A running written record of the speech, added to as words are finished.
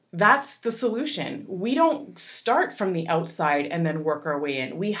That's the solution. We don't start from the outside and then work our way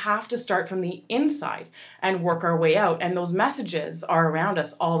in. We have to start from the inside and work our way out. And those messages are around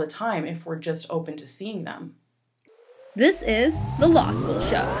us all the time if we're just open to seeing them. This is The Law School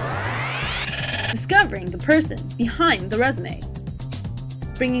Show. Discovering the person behind the resume.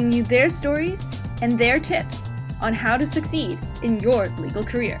 Bringing you their stories and their tips on how to succeed in your legal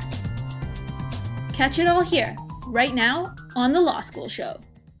career. Catch it all here, right now, on The Law School Show.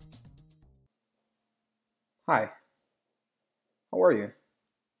 Hi. How are you?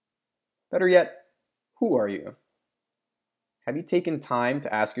 Better yet, who are you? Have you taken time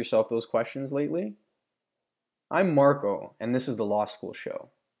to ask yourself those questions lately? I'm Marco, and this is the Law School Show.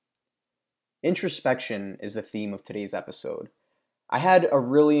 Introspection is the theme of today's episode. I had a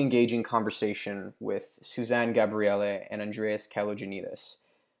really engaging conversation with Susanne, Gabriele, and Andreas Kalogiannides.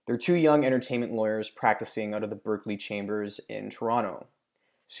 They're two young entertainment lawyers practicing out of the Berkeley Chambers in Toronto.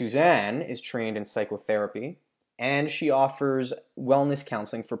 Susanne is trained in psychotherapy, and she offers wellness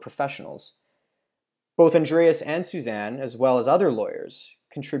counseling for professionals. Both Andreas and Susanne, as well as other lawyers,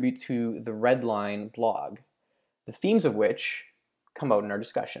 contribute to the Redline blog, the themes of which come out in our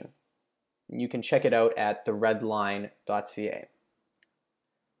discussion. You can check it out at theredline.ca.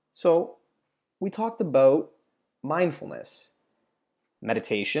 So, we talked about mindfulness,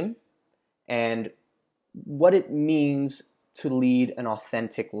 meditation, and what it means to lead an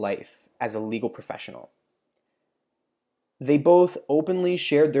authentic life as a legal professional. They both openly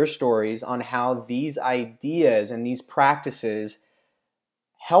shared their stories on how these ideas and these practices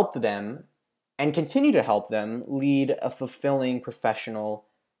helped them and continue to help them lead a fulfilling professional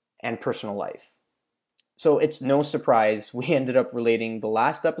and personal life. So it's no surprise we ended up relating the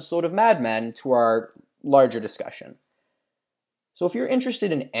last episode of Mad Men to our larger discussion. So if you're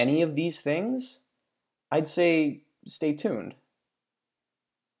interested in any of these things, I'd say stay tuned.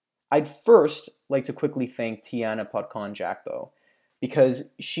 I'd first like to quickly thank Tiana Podkonjak, though,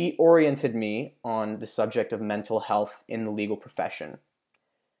 because she oriented me on the subject of mental health in the legal profession.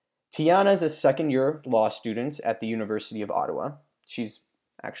 Tiana is a second-year law student at the University of Ottawa. She's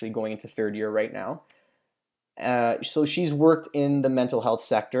actually going into third year right now. So she's worked in the mental health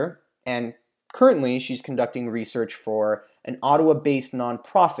sector, and currently she's conducting research for an Ottawa-based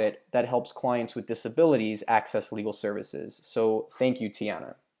nonprofit that helps clients with disabilities access legal services. So thank you,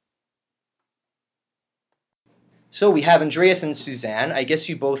 Tiana. So we have Andreas and Susanne. I guess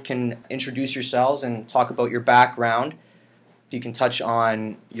you both can introduce yourselves and talk about your background. You can touch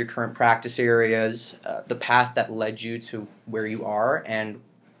on your current practice areas, the path that led you to where you are, and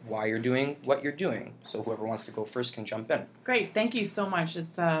why you're doing what you're doing. So whoever wants to go first can jump in. Great. Thank you so much.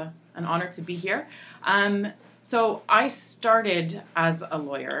 It's an honor to be here. So I started as a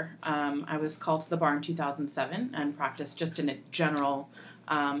lawyer. I was called to the bar in 2007 and practiced just in a general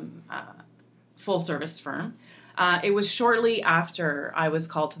full-service firm. It was shortly after I was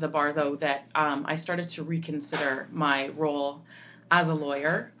called to the bar, though, that I started to reconsider my role as a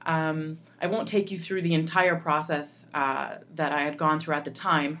lawyer. I won't take you through the entire process that I had gone through at the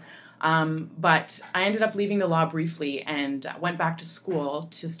time, but I ended up leaving the law briefly and went back to school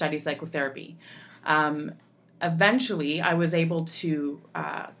to study psychotherapy. Eventually, I was able to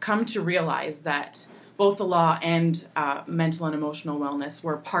come to realize that both the law and mental and emotional wellness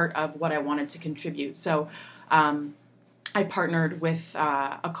were part of what I wanted to contribute. So I partnered with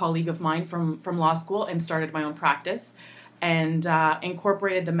a colleague of mine from law school and started my own practice and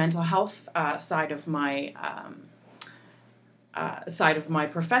incorporated the mental health side of my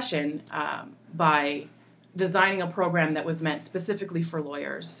profession by designing a program that was meant specifically for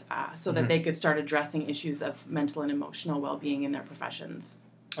lawyers so that they could start addressing issues of mental and emotional well-being in their professions.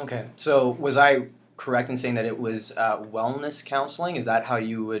 Okay, so was I correct in saying that it was wellness counseling? Is that how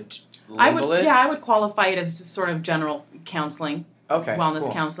you would label it? Yeah, I would qualify it as just sort of general counseling. Okay, wellness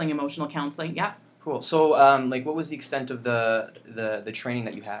cool. Counseling, emotional counseling. Yeah. Cool. So, what was the extent of the training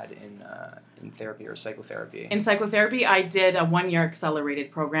that you had in therapy or psychotherapy? In psychotherapy, I did a 1-year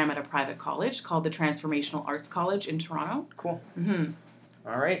accelerated program at a private college called the Transformational Arts College in Toronto. Cool. Mm-hmm.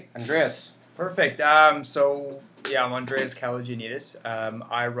 All right, Andreas. Perfect. So I'm Andreas Kalogiannides.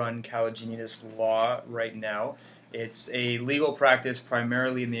 I run Kalogiannides Law right now. It's a legal practice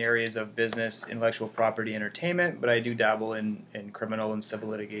primarily in the areas of business, intellectual property, entertainment, but I do dabble in criminal and civil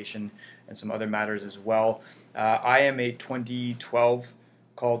litigation and some other matters as well. I am a 2012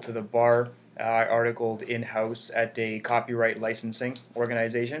 called to the bar. I articled in-house at a copyright licensing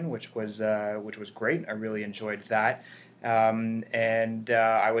organization, which was great. I really enjoyed that.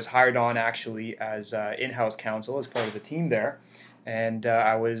 I was hired on actually as in-house counsel as part of the team there, and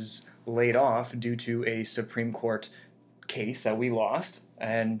I was laid off due to a Supreme Court case that we lost.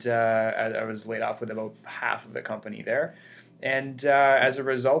 And I was laid off with about half of the company there. And as a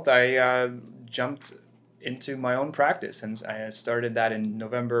result, I jumped into my own practice, and I started that in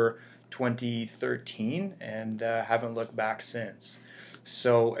November 2013, and haven't looked back since.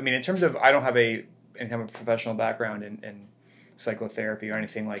 So, I mean, in terms of, I don't have any kind of professional background in psychotherapy or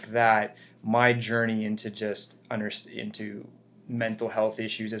anything like that. My journey into mental health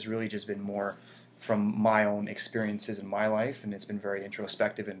issues has really just been more from my own experiences in my life, and it's been very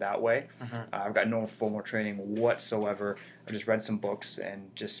introspective in that way. I've got no formal training whatsoever. I just read some books,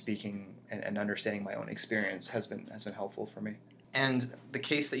 and just speaking and understanding my own experience has been helpful for me. And the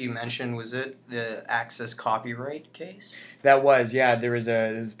case that you mentioned, was it the access copyright case? That was, yeah. There was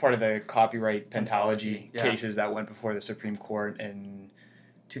part of the copyright pentology cases that went before the Supreme Court in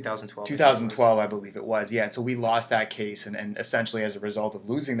 2012. 2012, I believe it was. Yeah, so we lost that case, and essentially as a result of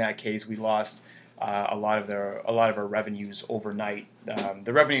losing that case, we lost a lot of our revenues overnight.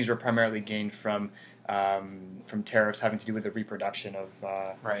 The revenues were primarily gained from tariffs having to do with the reproduction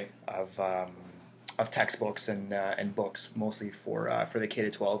of textbooks and books, mostly for the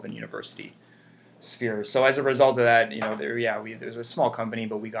K-12 and university spheres. So as a result of that, there's a small company,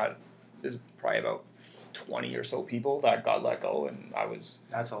 but there's probably about 20 or so people that got let go, and I was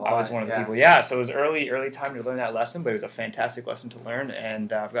one of the people. Yeah, so it was early time to learn that lesson, but it was a fantastic lesson to learn,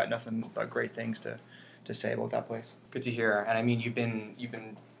 and I've got nothing but great things to say about that place. Good to hear. And I mean, you've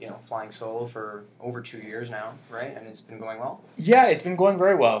been flying solo for over 2 years now, right? And it's been going well? Yeah, it's been going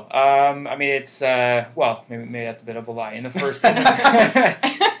very well. I mean, it's maybe that's a bit of a lie. In the first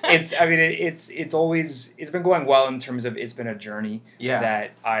it's been going well in terms of, it's been a journey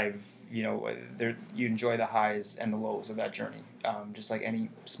that I've, you enjoy the highs and the lows of that journey, just like any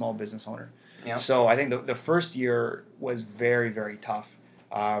small business owner. Yeah. So I think the first year was very, very tough.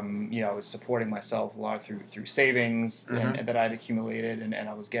 I was supporting myself a lot through savings and that I'd accumulated, and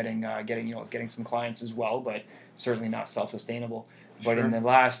I was getting some clients as well, but certainly not self-sustainable. But in the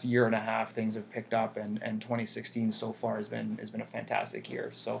last year and a half, things have picked up, and 2016 so far has been a fantastic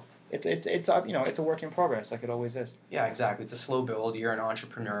year. So it's a work in progress, like it always is. Yeah, exactly. It's a slow build. You're an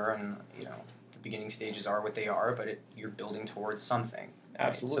entrepreneur, and the beginning stages are what they are, but you're building towards something. Right?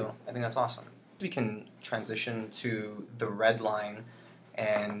 Absolutely. So I think that's awesome. We can transition to the Redline.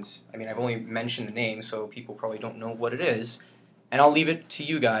 And, I mean, I've only mentioned the name, so people probably don't know what it is. And I'll leave it to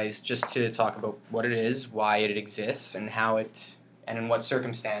you guys just to talk about what it is, why it exists, and and in what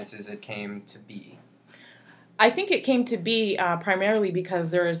circumstances it came to be. I think it came to be primarily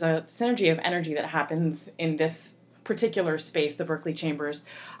because there is a synergy of energy that happens in this particular space, the Berkeley Chambers.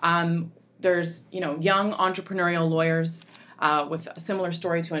 There's, young entrepreneurial lawyers with a similar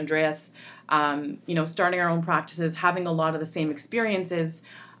story to Andreas, starting our own practices, having a lot of the same experiences,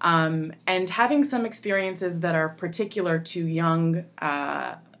 and having some experiences that are particular to young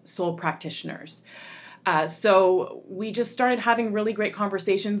sole practitioners. So we just started having really great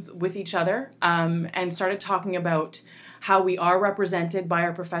conversations with each other, and started talking about how we are represented by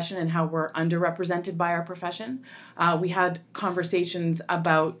our profession and how we're underrepresented by our profession. We had conversations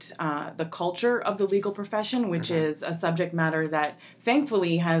about the culture of the legal profession, which is a subject matter that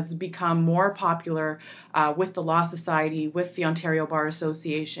thankfully has become more popular with the Law Society, with the Ontario Bar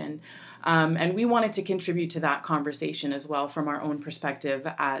Association. And we wanted to contribute to that conversation as well from our own perspective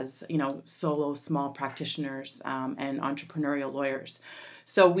as, solo small practitioners and entrepreneurial lawyers.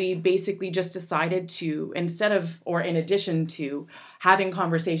 So we basically just decided to, in addition to having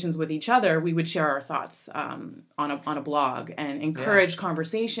conversations with each other, we would share our thoughts on a blog and encourage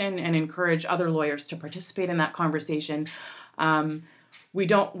conversation and encourage other lawyers to participate in that conversation.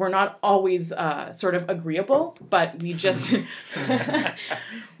 We're not always sort of agreeable, but we just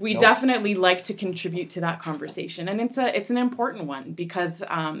definitely like to contribute to that conversation, and it's an important one because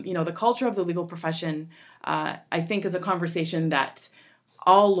the culture of the legal profession I think is a conversation that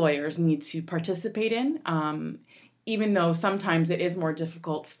all lawyers need to participate in, even though sometimes it is more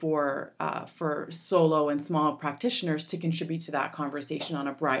difficult for solo and small practitioners to contribute to that conversation on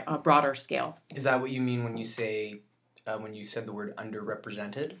a broader scale. Is that what you mean when you say when you said the word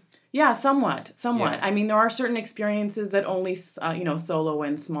underrepresented? Yeah, somewhat. Yeah. I mean, there are certain experiences that only solo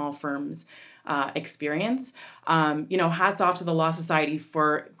and small firms experience. Hats off to the Law Society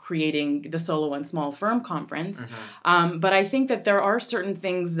for creating the Solo and Small Firm Conference. But I think that there are certain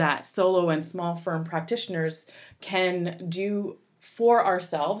things that solo and small firm practitioners can do for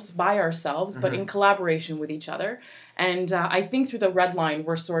ourselves, by ourselves, but in collaboration with each other. And I think through the Redline,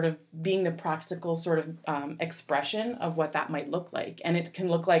 we're sort of being the practical sort of expression of what that might look like. And it can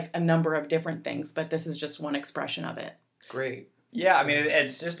look like a number of different things, but this is just one expression of it. Great. Yeah, I mean,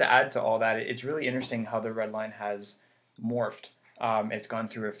 it's just to add to all that, it's really interesting how the Redline has morphed It's gone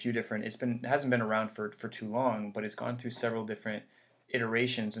through a few different. It hasn't been around for too long, but it's gone through several different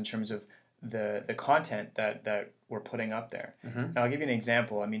iterations in terms of the content that we're putting up there. Mm-hmm. And I'll give you an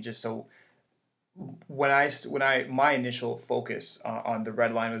example. I mean, just so my initial focus on the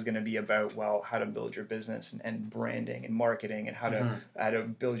Redline was going to be about, well, how to build your business and branding and marketing, and how to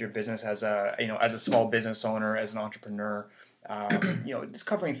build your business as a small business owner, as an entrepreneur. It's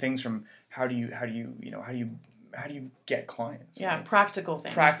covering things from how do you get clients? Yeah, right? practical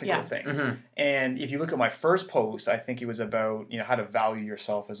things. Practical things. Mm-hmm. And if you look at my first post, I think it was about how to value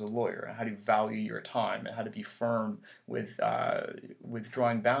yourself as a lawyer, and how to value your time, and how to be firm with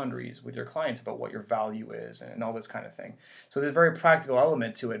drawing boundaries with your clients about what your value is, and all this kind of thing. So there's a very practical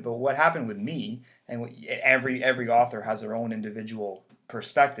element to it. But what happened with me, and every author has their own individual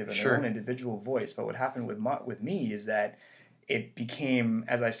perspective and their own individual voice. But what happened with me is that it became,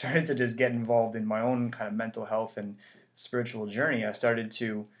 as I started to just get involved in my own kind of mental health and spiritual journey, I started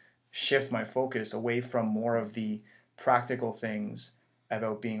to shift my focus away from more of the practical things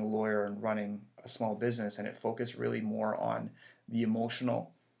about being a lawyer and running a small business, and it focused really more on the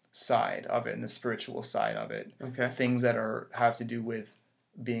emotional side of it and the spiritual side of it. Okay. Things that have to do with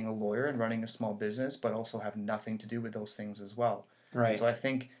being a lawyer and running a small business, but also have nothing to do with those things as well. Right. So I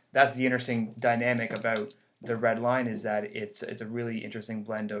think that's the interesting dynamic about the Redline, is that it's a really interesting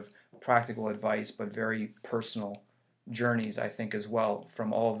blend of practical advice, but very personal journeys, I think, as well,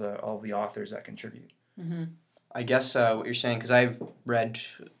 from all the authors that contribute. Mm-hmm. I guess what you're saying, because I've read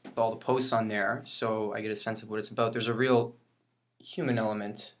all the posts on there, so I get a sense of what it's about. There's a real human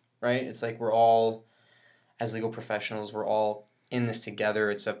element, right? It's like we're all, as legal professionals, we're all in this together.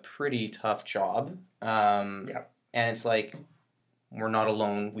 It's a pretty tough job. And it's like, we're not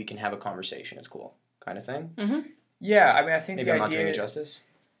alone. We can have a conversation. It's cool, kind of thing. Mm-hmm. Yeah, I mean, I think maybe I'm not doing it justice.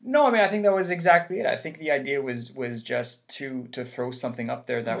 No, I mean, I think that was exactly it. I think the idea was just to throw something up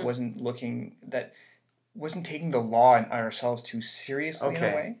there that wasn't taking the law on ourselves too seriously in a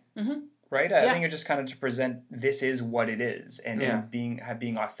way. Mm-hmm. Right? I think it's just kind of to present this is what it is, and being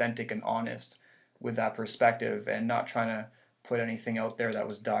authentic and honest with that perspective, and not trying to put anything out there that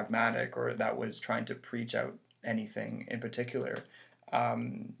was dogmatic or that was trying to preach out anything in particular.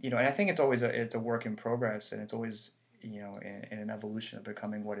 And I think it's always a work in progress, and it's always in an evolution of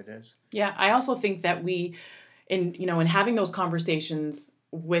becoming what it is. Yeah, I also think that we, in having those conversations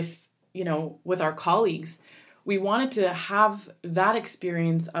with our colleagues, we wanted to have that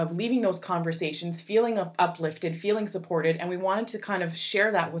experience of leaving those conversations feeling uplifted, feeling supported, and we wanted to kind of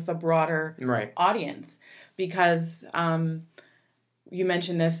share that with a broader audience, because you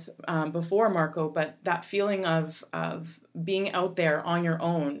mentioned this before, Marco, but that feeling of being out there on your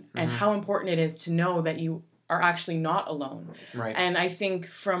own, and how important it is to know that you are actually not alone. Right. And I think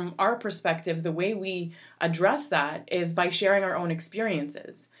from our perspective, the way we address that is by sharing our own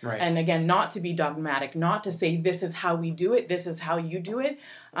experiences. Right. And again, not to be dogmatic, not to say this is how we do it, this is how you do it,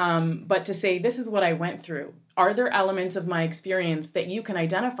 but to say this is what I went through. Are there elements of my experience that you can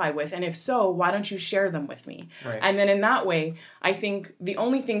identify with? And if so, why don't you share them with me? Right. And then in that way, I think the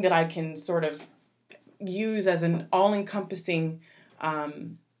only thing that I can sort of use as an all-encompassing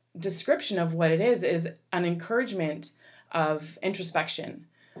description of what it is an encouragement of introspection,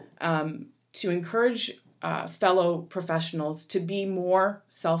 to encourage fellow professionals to be more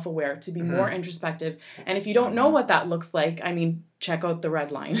self-aware, to be more introspective. And if you don't know what that looks like, I mean, check out the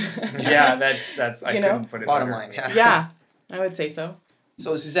Redline. Yeah, that's I couldn't put it bottom better. line. Yeah. Yeah, I would say so.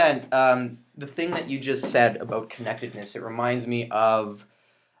 So Suzanne, the thing that you just said about connectedness, it reminds me of.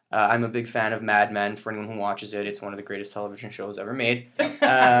 I'm a big fan of Mad Men. For anyone who watches it, it's one of the greatest television shows ever made.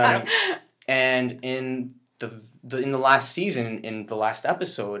 And in the last season, in the last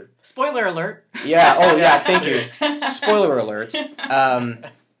episode, Spoiler alert. Yeah. Oh, yeah. Thank you. Spoiler alert.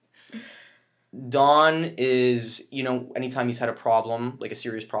 Don is, anytime he's had a problem, like a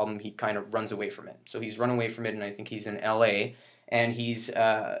serious problem, he kind of runs away from it. So he's run away from it, and I think he's in LA, and he's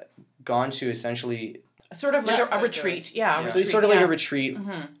gone to essentially sort of like a retreat. Yeah. So he's sort of like a retreat.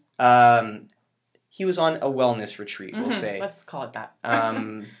 Mm-hmm. He was on a wellness retreat, we'll say. Let's call it that.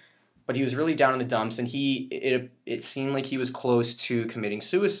 But he was really down in the dumps, and it seemed like he was close to committing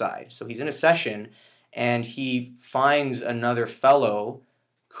suicide. So he's in a session, and he finds another fellow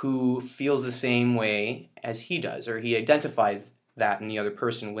who feels the same way as he does, or he identifies that in the other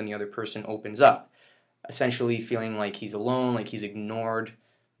person when the other person opens up, essentially feeling like he's alone, like he's ignored,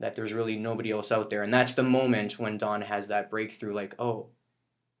 that there's really nobody else out there. And that's the moment when Don has that breakthrough, like, oh,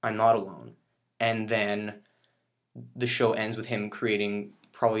 I'm not alone. And then the show ends with him creating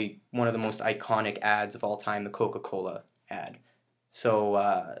probably one of the most iconic ads of all time, the Coca-Cola ad.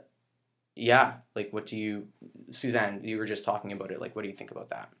 So yeah, like what do you, Susanne, you were just talking about it. Like, what do you think about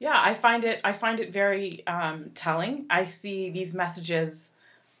that? Yeah, I find it very telling. I see these messages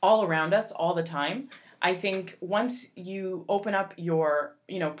all around us all the time. I think once you open up your,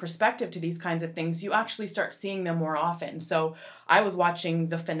 perspective to these kinds of things, you actually start seeing them more often. So I was watching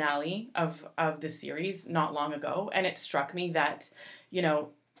the finale of the series not long ago, and it struck me that,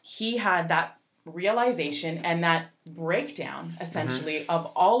 he had that realization and that breakdown essentially of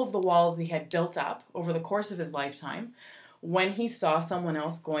all of the walls he had built up over the course of his lifetime when he saw someone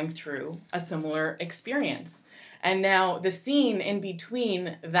else going through a similar experience. And now the scene in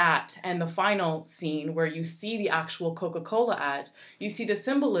between that and the final scene where you see the actual Coca-Cola ad, you see the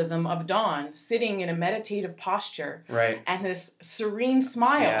symbolism of Don sitting in a meditative posture. Right. And this serene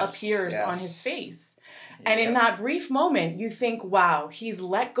smile appears on his face. And in that brief moment, you think, wow, he's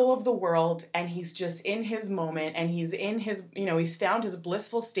let go of the world and he's just in his moment and he's in his, he's found his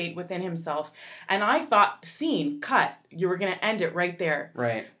blissful state within himself. And I thought, scene, cut, you were going to end it right there.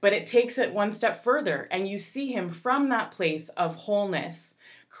 Right. But it takes it one step further and you see him from that place of wholeness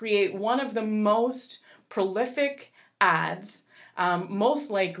create one of the most prolific ads.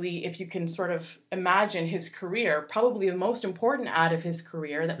 Most likely, if you can sort of imagine his career, probably the most important ad of his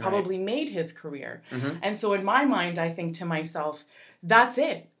career that probably made his career. Mm-hmm. And so in my mind, I think to myself, that's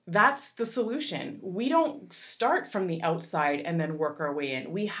it. That's the solution. We don't start from the outside and then work our way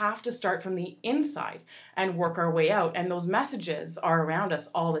in. We have to start from the inside and work our way out. And those messages are around us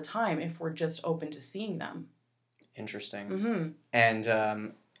all the time if we're just open to seeing them. Interesting. Mm-hmm.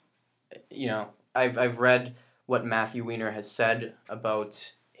 And, I've read what Matthew Weiner has said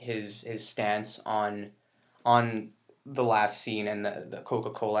about his stance on the last scene and the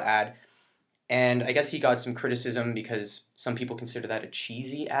Coca-Cola ad. And I guess he got some criticism because some people consider that a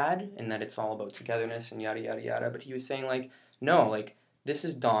cheesy ad and that it's all about togetherness and yada, yada, yada. But he was saying, like, no, like, this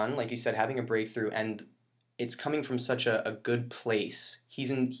is Don, like you said, having a breakthrough, and it's coming from such a good place.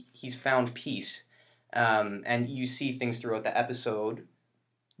 He's found peace. And you see things throughout the episode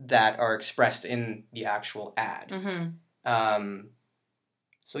that are expressed in the actual ad. Mm-hmm.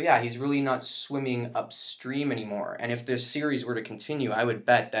 So yeah, he's really not swimming upstream anymore. And if this series were to continue, I would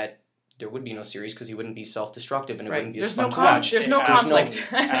bet that there would be no series because he wouldn't be self-destructive and it wouldn't be as fun to watch. There's no conflict.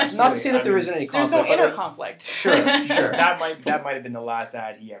 Not to say that there isn't any conflict. There's no inner conflict. Sure. That might have been the last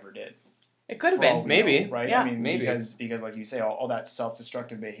ad he ever did. It could have been. Maybe. Right? Yeah. I mean, maybe. Because like you say, all that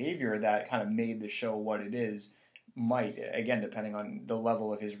self-destructive behavior that kind of made the show what it is might, again, depending on the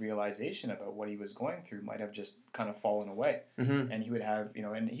level of his realization about what he was going through, might have just kind of fallen away. Mm-hmm. And he would have,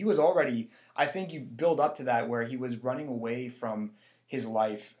 and he was already, I think you build up to that where he was running away from his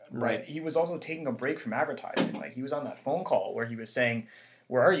life. Right. He was also taking a break from advertising. Like, he was on that phone call where he was saying,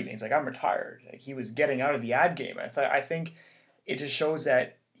 "Where are you?" And he's like, "I'm retired." Like, he was getting out of the ad game. I think it just shows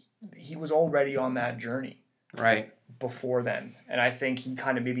that he was already on that journey. Right. Before then. And I think he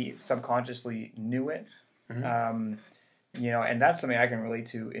kind of maybe subconsciously knew it. Mm-hmm. And that's something I can relate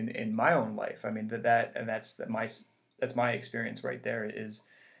to in my own life. I mean, that's my experience right there is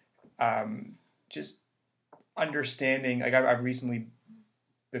just understanding. Like, I've recently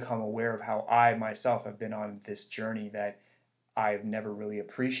become aware of how I myself have been on this journey that I've never really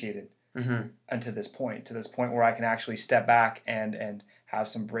appreciated until this point. To this point where I can actually step back and have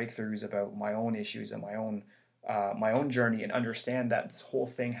some breakthroughs about my own issues and my own journey, and understand that this whole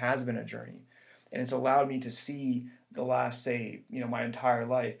thing has been a journey. And it's allowed me to see the last, say, my entire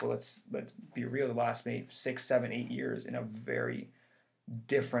life, but let's be real, the last maybe 6, 7, 8 years in a very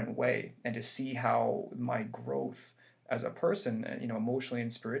different way, and to see how my growth as a person, emotionally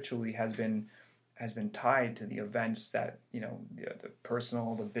and spiritually, has been tied to the events that, the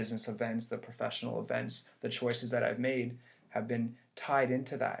personal, the business events, the professional events, the choices that I've made have been tied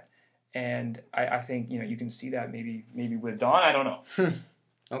into that. And I think, you can see that maybe with Don, I don't know.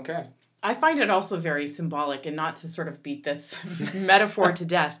 Okay. I find it also very symbolic, and not to sort of beat this metaphor to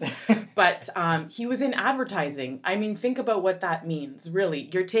death, but he was in advertising. I mean, think about what that means, really.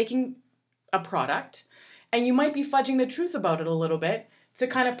 You're taking a product, and you might be fudging the truth about it a little bit to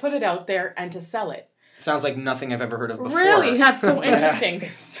kind of put it out there and to sell it. Sounds like nothing I've ever heard of before. Really? That's so interesting.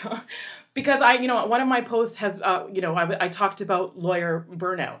 Because one of my posts has, I talked about lawyer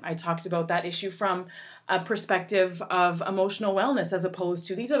burnout. I talked about that issue from a perspective of emotional wellness, as opposed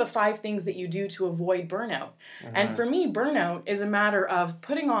to these are the 5 things that you do to avoid burnout. Mm-hmm. And for me, burnout is a matter of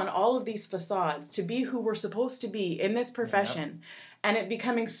putting on all of these facades to be who we're supposed to be in this profession. and it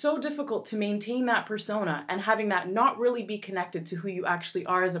becoming so difficult to maintain that persona and having that not really be connected to who you actually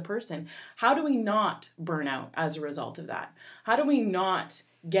are as a person. How do we not burn out as a result of that? How do we not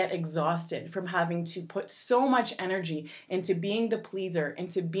get exhausted from having to put so much energy into being the pleaser,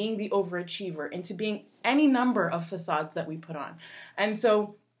 into being the overachiever, into being any number of facades that we put on? And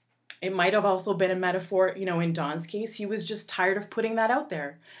so it might have also been a metaphor, in Don's case, he was just tired of putting that out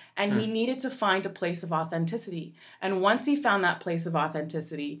there. And he needed to find a place of authenticity. And once he found that place of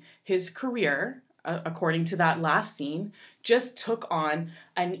authenticity, his career, according to that last scene, just took on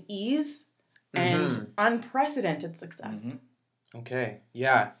an ease and unprecedented success. Okay,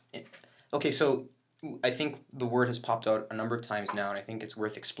 yeah. Okay, so I think the word has popped out a number of times now, and I think it's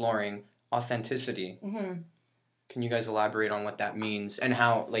worth exploring. Authenticity. Can you guys elaborate on what that means and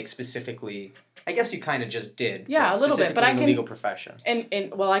how, like, specifically? I guess you kind of just did. Yeah, a little bit, but I can. In the legal profession.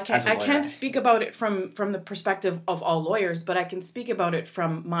 And well, I can't speak about it from the perspective of all lawyers, but I can speak about it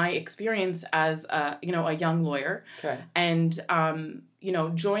from my experience as a young lawyer. Okay. And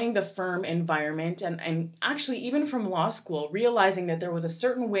joining the firm environment and actually even from law school, realizing that there was a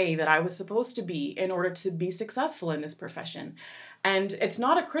certain way that I was supposed to be in order to be successful in this profession. And it's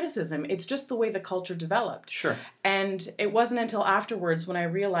not a criticism, it's just the way the culture developed. Sure. And it wasn't until afterwards when I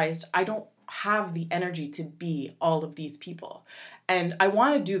realized I don't have the energy to be all of these people. And I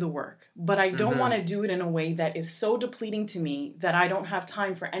want to do the work, but I don't want to do it in a way that is so depleting to me that I don't have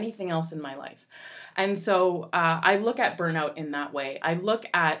time for anything else in my life. And so I look at burnout in that way. I look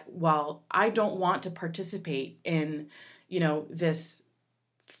at, well, I don't want to participate in, this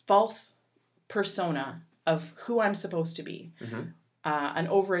false persona of who I'm supposed to be. An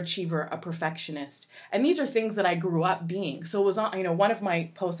overachiever, a perfectionist. And these are things that I grew up being. So it was on, one of my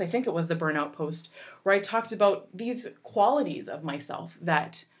posts, I think it was the burnout post, where I talked about these qualities of myself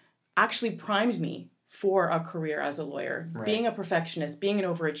that actually primed me for a career as a lawyer. Right. Being a perfectionist, being an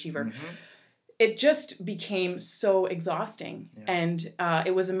overachiever. It just became so exhausting. Yeah. And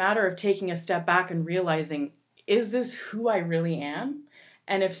it was a matter of taking a step back and realizing, is this who I really am?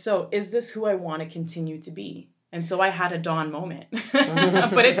 And if so, is this who I want to continue to be? And so I had a dawn moment.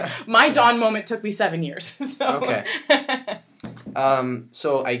 But my dawn moment took me 7 years. So. Okay.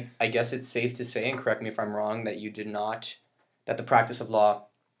 So I guess it's safe to say, and correct me if I'm wrong, that that the practice of law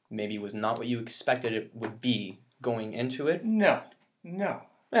maybe was not what you expected it would be going into it? No. Yeah.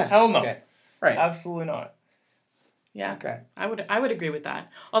 Hell no. Okay. Right. Absolutely not. Yeah. Okay. I would agree with that.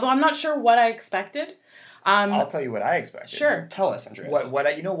 Although I'm not sure what I expected. I'll tell you what I expected. Sure. Tell us, Andreas. What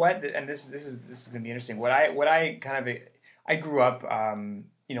I, you know what, and this is gonna be interesting. What I kind of, I grew up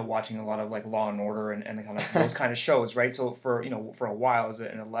watching a lot of like Law and Order and kind of those kind of shows, right? So for a while as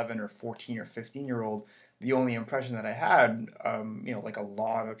an 11 or 14 or 15-year-old, the only impression that I had, like a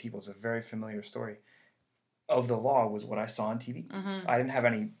lot of people, it's a very familiar story of the law, was what I saw on TV. I didn't have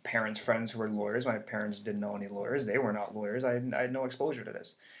any friends who were lawyers. My parents didn't know any lawyers. They were not lawyers. I had no exposure to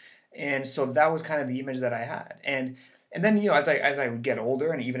this. And so that was kind of the image that I had. And then, as I would get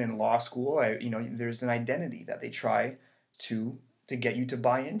older, and even in law school, there's an identity that they try to get you to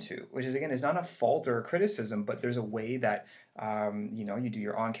buy into, which is, again, it's not a fault or a criticism, but there's a way that, you do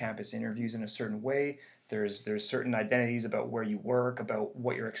your on-campus interviews in a certain way. There's certain identities about where you work, about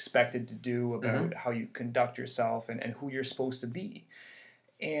what you're expected to do, about how you conduct yourself and who you're supposed to be.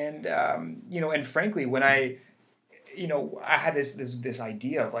 And, and frankly, when I had this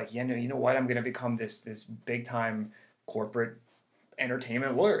idea of like, you know what, I'm going to become this big time corporate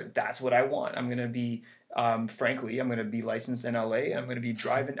entertainment lawyer. That's what I want. I'm going to be, frankly, I'm going to be licensed in LA. I'm going to be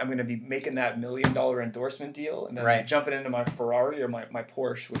I'm going to be making that $1 million endorsement deal, and then jumping into my Ferrari or my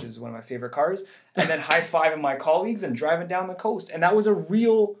Porsche, which is one of my favorite cars, and then high-fiving my colleagues and driving down the coast. And that was a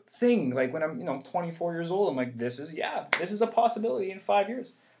real thing. Like when I'm 24 years old, I'm like, this is a possibility in 5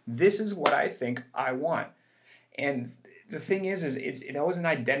 years. This is what I think I want. And the thing is that was an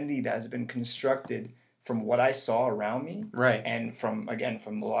identity that has been constructed from what I saw around me, right? And from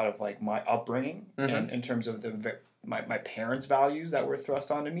a lot of like my upbringing, and in terms of my parents' values that were thrust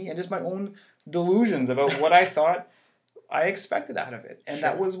onto me, and just my own delusions about what I thought I expected out of it. And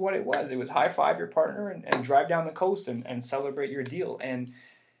that was what it was. It was high five your partner and drive down the coast and celebrate your deal. And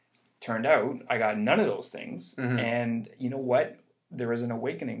turned out I got none of those things. And you know what? There was an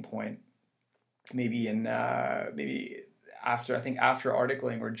awakening point. Maybe after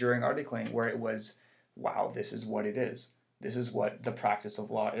articling or during articling, where it was, wow, this is what it is. This is what the practice of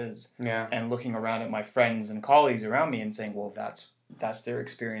law is. Yeah. And looking around at my friends and colleagues around me and saying, well, that's their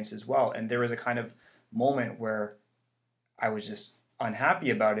experience as well. And there was a kind of moment where I was just unhappy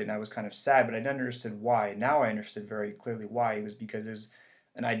about it and I was kind of sad, but I didn't understand why. Now I understood very clearly why. It was because there's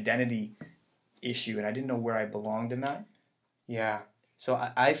an identity issue and I didn't know where I belonged in that. Yeah. So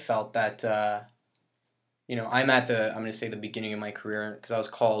I felt that, I'm at I'm going to say the beginning of my career, because I was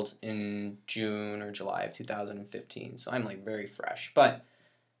called in June or July of 2015. So I'm like very fresh. But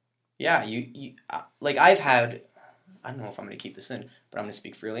yeah, like I've had, I don't know if I'm going to keep this in, but I'm going to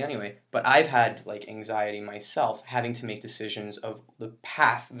speak freely anyway. But I've had like anxiety myself having to make decisions of the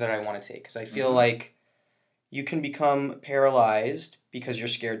path that I want to take. Because I feel like you can become paralyzed because you're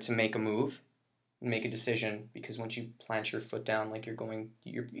scared to make a move, make a decision, because once you plant your foot down, like you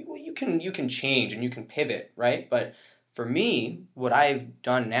can change and you can pivot, right? But for me, what I've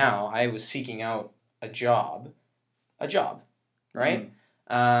done now, I was seeking out a job, right?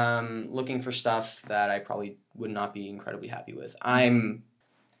 Looking for stuff that I probably would not be incredibly happy with. I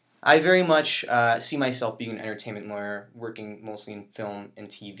very much see myself being an entertainment lawyer, working mostly in film and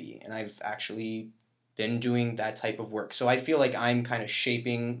TV, and I've actually been doing that type of work. So I feel like I'm kind of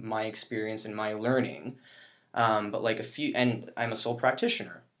shaping my experience and my learning. But like and I'm a sole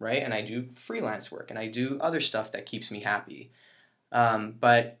practitioner, right? And I do freelance work and I do other stuff that keeps me happy.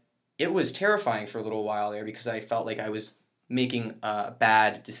 But it was terrifying for a little while there because I felt like I was making a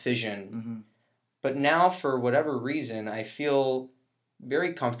bad decision. But now, for whatever reason, I feel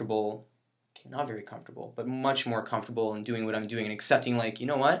very comfortable, not very comfortable, but much more comfortable in doing what I'm doing and accepting, like, you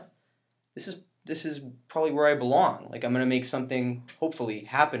know what? This is probably where I belong. Like, I'm going to make something hopefully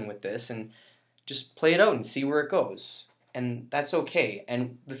happen with this and just play it out and see where it goes. And that's okay.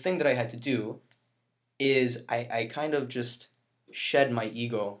 And the thing that I had to do is I kind of just shed my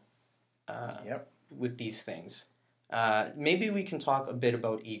ego with these things. Maybe we can talk a bit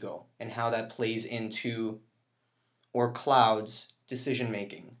about ego and how that plays into or clouds decision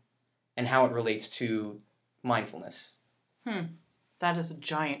making and how it relates to mindfulness. That is a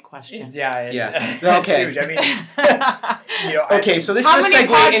giant question. That's huge. I mean, okay, so this is a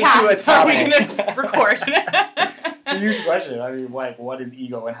segue into a topic. Are we going to record? It's a huge question. I mean, like, what is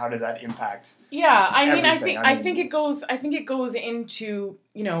ego and how does that impact? Yeah, I think it goes into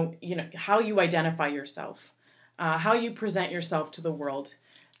how you identify yourself, how you present yourself to the world,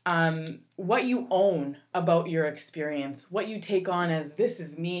 what you own about your experience, what you take on as this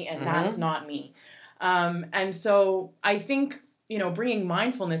is me and that's not me, and so I think bringing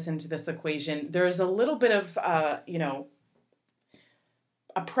mindfulness into this equation, there's a little bit of a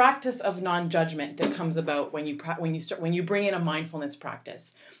practice of non-judgment that comes about when you bring in a mindfulness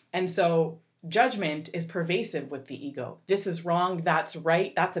practice. And so judgment is pervasive with the ego. This is wrong, that's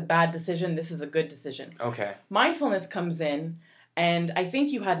right, that's a bad decision, this is a good decision. Okay. Mindfulness comes in, and I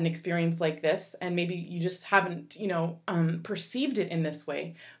think you had an experience like this, and maybe you just haven't, perceived it in this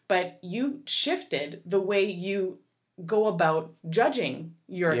way, but you shifted the way you go about judging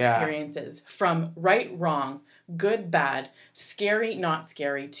your experiences from right, wrong, good, bad, scary, not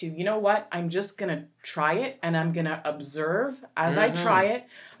scary, to, you know what, I'm just going to try it and I'm going to observe as I try it.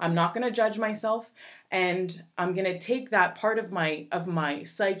 I'm not going to judge myself. And I'm going to take that part of my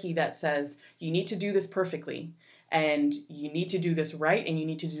psyche that says, you need to do this perfectly and you need to do this right and you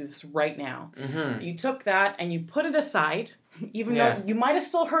need to do this right now. You took that and you put it aside, even though you might have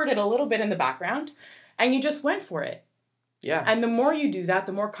still heard it a little bit in the background, and you just went for it. Yeah. And the more you do that,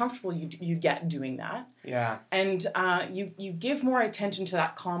 the more comfortable you get doing that. Yeah. And you give more attention to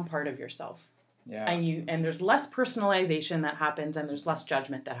that calm part of yourself. Yeah. And there's less personalization that happens, and there's less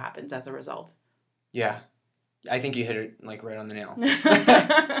judgment that happens as a result. Yeah. I think you hit it like right on the nail.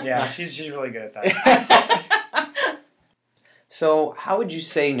 Yeah, she's really good at that. So how would you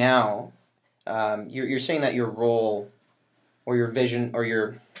say now, you're saying that your role or your vision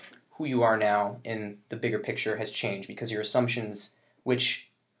or who you are now in the bigger picture has changed because your assumptions,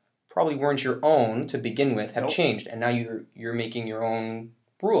 which probably weren't your own to begin with, have changed, and now you're making your own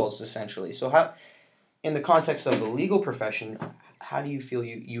rules essentially. So how, in the context of the legal profession, how do you feel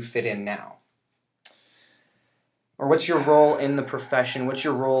you fit in now? Or what's your role in the profession? What's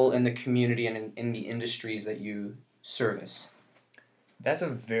your role in the community and in the industries that you service? That's a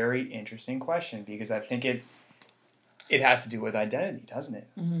very interesting question because I think it has to do with identity, doesn't it?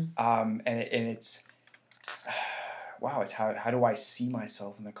 And it's wow. It's how do I see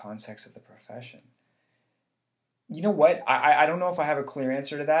myself in the context of the profession? You know what? I don't know if I have a clear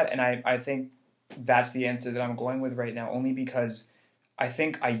answer to that, and I think that's the answer that I'm going with right now. Only because I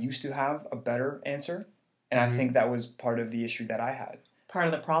think I used to have a better answer, and I think that was part of the issue that I had. Part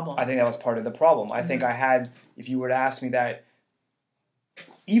of the problem. I think that was part of the problem. I think I had. If you were to ask me that.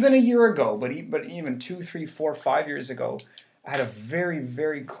 Even a year ago, but even 2, 3, 4, 5 years ago, I had a very,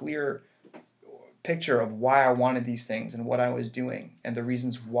 very clear picture of why I wanted these things and what I was doing and the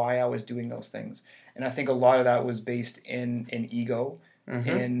reasons why I was doing those things. And I think a lot of that was based in ego,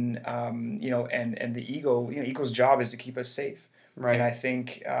 and the ego, ego's job is to keep us safe. Right. And I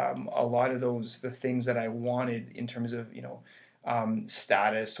think a lot of the things that I wanted in terms of,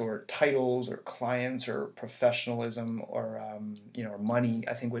 status or titles or clients or professionalism or, or money,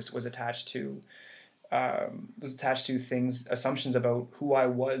 I think was attached to things, assumptions about who I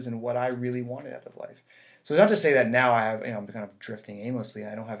was and what I really wanted out of life. So not to say that now I have, I'm kind of drifting aimlessly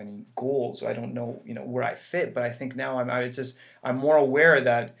and I don't have any goals, or I don't know, where I fit. But I think now I'm more aware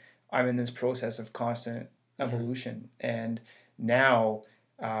that I'm in this process of constant evolution. And now,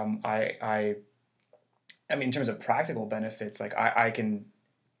 I mean, in terms of practical benefits, like I can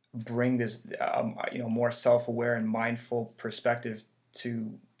bring this, more self-aware and mindful perspective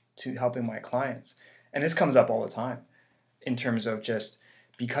to helping my clients. And this comes up all the time in terms of just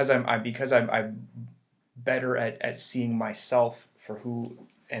because I'm better at seeing myself for who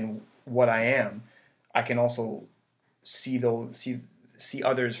and what I am. I can also see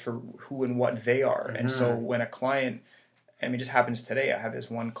others for who and what they are. And so when a client, I mean, it just happens today. I have this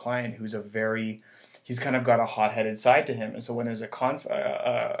one client who's he's kind of got a hot-headed side to him. And so when there's a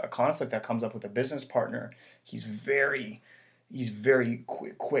conflict that comes up with a business partner, he's very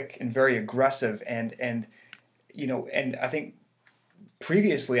quick and very aggressive. And I think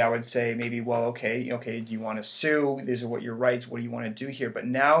previously I would say maybe, well, okay, do you want to sue? These are what your rights, what do you want to do here? But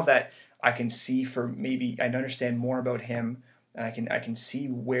now that I can see I understand more about him, and I can see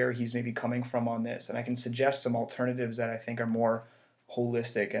where he's maybe coming from on this, and I can suggest some alternatives that I think are more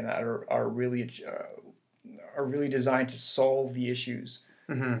holistic and that are really designed to solve the issues,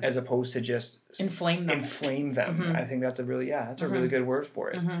 as opposed to just inflame them. I think that's a really good word for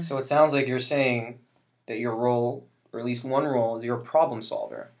it. So it sounds like you're saying that your role, or at least one role, is you're a problem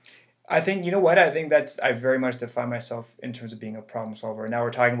solver. I think, I very much define myself in terms of being a problem solver. Now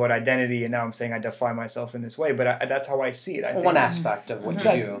we're talking about identity, and now I'm saying I define myself in this way, but that's how I see it. I think one aspect of what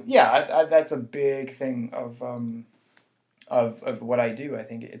you do. Yeah, that's a big thing of what I do. I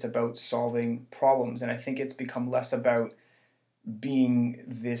think it's about solving problems, and I think it's become less about being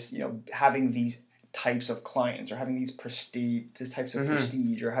this, having these types of clients, or having these types of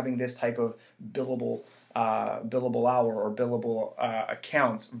prestige, or having this type of billable hour or billable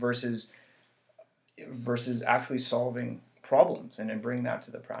accounts versus actually solving problems and then bringing that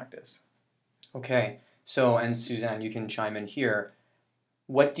to the practice. Okay. So, and Susanne, you can chime in here.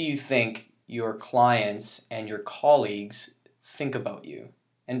 What do you think your clients and your colleagues think about you?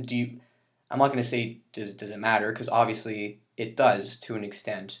 And I'm not going to say does it matter, because obviously it does to an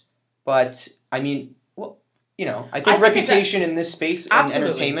extent. But I mean, I think reputation in this space in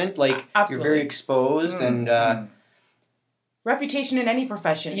entertainment, you're very exposed and reputation in any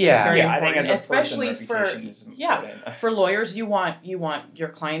profession is I very think important, as a especially reputation is important. for lawyers. You want your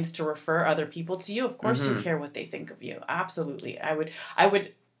clients to refer other people to you. Of course, you care what they think of you. Absolutely,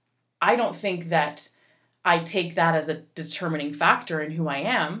 I don't think that I take that as a determining factor in who I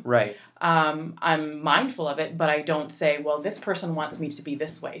am. Right. I'm mindful of it, but I don't say, well, this person wants me to be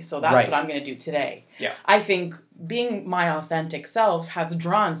this way, so that's what I'm going to do today. Yeah. I think being my authentic self has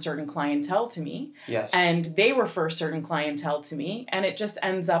drawn certain clientele to me. Yes. And they refer certain clientele to me, and it just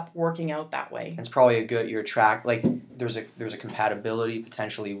ends up working out that way. It's probably you attract, there's a compatibility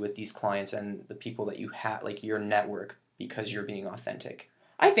potentially with these clients and the people that you have, your network, because you're being authentic.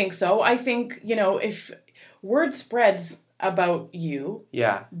 I think so. I think, if word spreads about you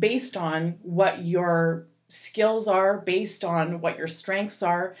based on what your skills are, based on what your strengths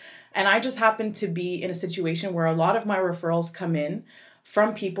are, and I just happen to be in a situation where a lot of my referrals come in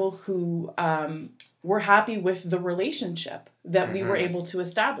from people who were happy with the relationship that we were able to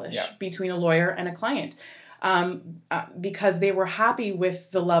establish between a lawyer and a client. Because they were happy with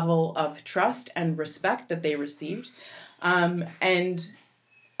the level of trust and respect that they received. And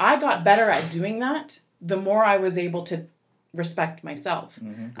I got better at doing that the more I was able to respect myself.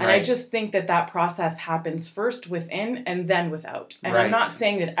 And I just think that process happens first within and then without. And I'm not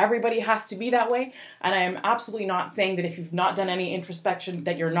saying that everybody has to be that way. And I am absolutely not saying that if you've not done any introspection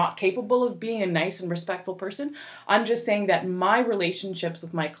that you're not capable of being a nice and respectful person. I'm just saying that my relationships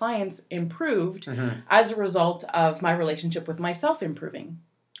with my clients improved as a result of my relationship with myself improving.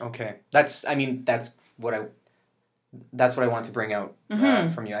 Okay. That's what I want to bring out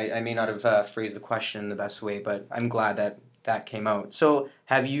from you. I may not have phrased the question the best way, but I'm glad that came out. So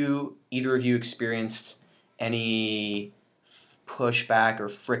have either of you experienced any pushback or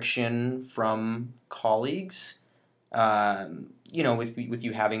friction from colleagues? With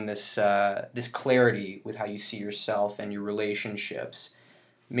you having this clarity with how you see yourself and your relationships.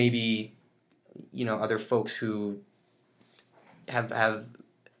 Maybe, other folks who have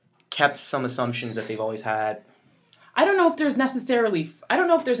kept some assumptions that they've always had. I don't know if there's necessarily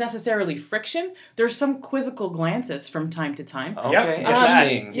friction. There's some quizzical glances from time to time. Okay,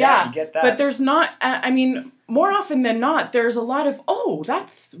 interesting. Yeah, you get that. But there's not, more often than not, there's a lot of, oh,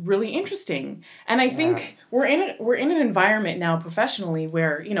 that's really interesting. And I think we're in an environment now professionally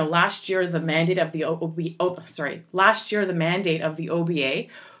where, last year the mandate of the OBA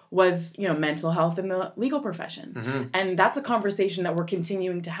was, mental health in the legal profession. Mm-hmm. And that's a conversation that we're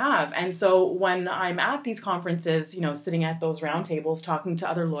continuing to have. And so when I'm at these conferences, sitting at those round tables, talking to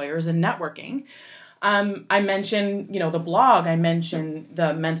other lawyers and networking, I mention, the blog, I mention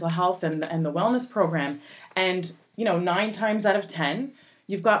the mental health and the wellness program. And, 9 times out of 10,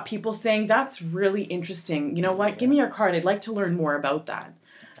 you've got people saying, that's really interesting. You know what? Give me your card. I'd like to learn more about that.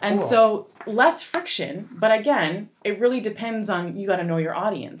 And so less friction, but again, it really depends on, you got to know your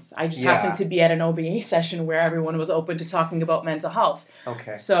audience. I just happened to be at an OBA session where everyone was open to talking about mental health.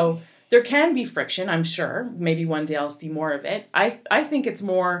 Okay. So there can be friction, I'm sure. Maybe one day I'll see more of it. I think it's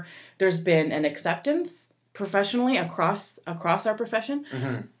more, there's been an acceptance professionally across our profession.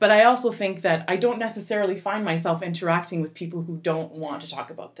 Mm-hmm. But I also think that I don't necessarily find myself interacting with people who don't want to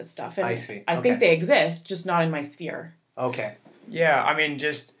talk about this stuff. And I see. I think they exist, just not in my sphere. Okay. Yeah,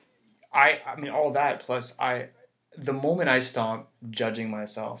 all that plus the moment I stopped judging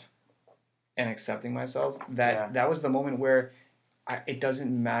myself and accepting myself, that was the moment where it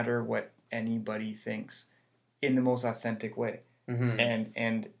doesn't matter what anybody thinks in the most authentic way. Mm-hmm.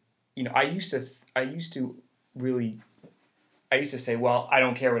 And I used to say, well, I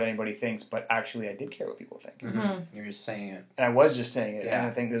don't care what anybody thinks, but actually I did care what people think. Mm-hmm. You're just saying it. And I was just saying it. Yeah. And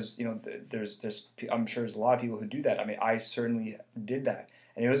I think there's I'm sure there's a lot of people who do that. I mean, I certainly did that.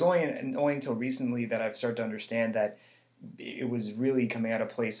 And it was only until recently that I've started to understand that it was really coming out of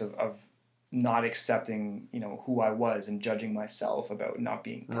a place of not accepting, who I was and judging myself about not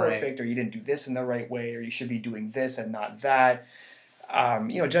being perfect, or you didn't do this in the right way, or you should be doing this and not that.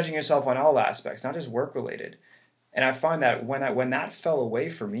 Judging yourself on all aspects, not just work related. And I find that when that fell away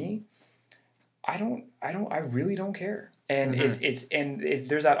for me, I really don't care. And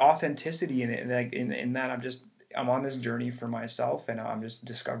there's that authenticity in it, like in that I'm on this journey for myself, and I'm just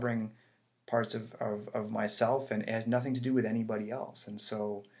discovering parts of myself, and it has nothing to do with anybody else. And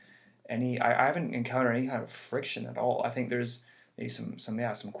so I haven't encountered any kind of friction at all. I think there's maybe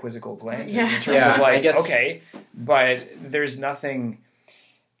some quizzical glances in terms of like, I guess, okay, but there's nothing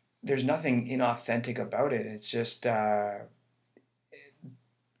inauthentic about it. It's just I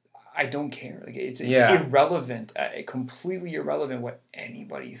don't care. Like it's irrelevant, completely irrelevant what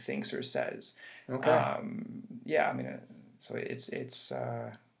anybody thinks or says. Okay. So it's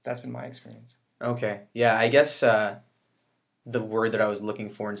that's been my experience. Okay. Yeah, I guess the word that I was looking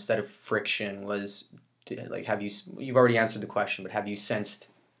for instead of friction was like, you've already answered the question, but have you sensed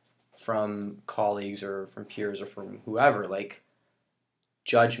from colleagues or from peers or from whoever, like,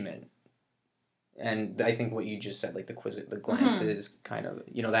 judgment? And I think what you just said, like the glances, kind of,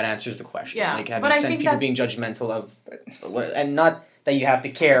 that answers the question. Yeah. Like, have you sensed people being judgmental of, and not that you have to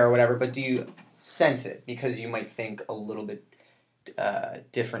care or whatever, but do you sense it because you might think a little bit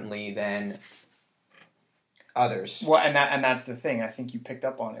differently than others? Well, and that's the thing. I think you picked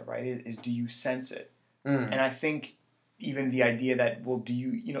up on it, right? Is do you sense it? And I think even the idea that, well, do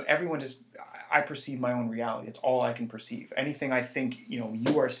you, everyone just, I perceive my own reality. It's all I can perceive. Anything I think,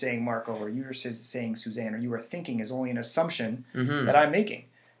 you are saying, Marco, or you are saying, Susanne, or you are thinking is only an assumption that I'm making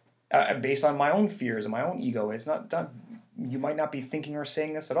based on my own fears and my own ego. It's not done. You might not be thinking or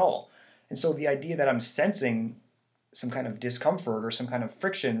saying this at all. And so the idea that I'm sensing some kind of discomfort or some kind of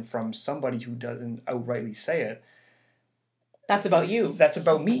friction from somebody who doesn't outrightly say it, that's about you. That's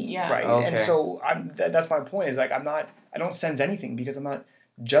about me, right? Okay. And so that's my point. Is like I don't sense anything because I'm not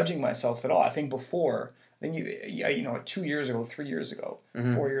judging myself at all. I think before, then 2 years ago, 3 years ago,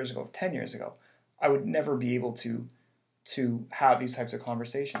 4 years ago, 10 years ago, I would never be able to have these types of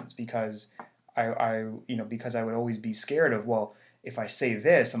conversations because because I would always be scared of, well, if I say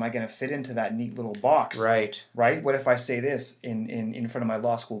this, am I going to fit into that neat little box? Right. Right. What if I say this in front of my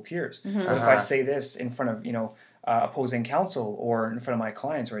law school peers? What if I say this in front of opposing counsel or in front of my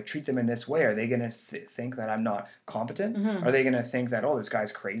clients, or I treat them in this way? Are they going to think that I'm not competent? Are they going to think that, oh, this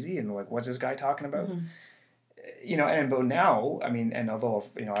guy's crazy and like, what's this guy talking about? But now, I mean, and although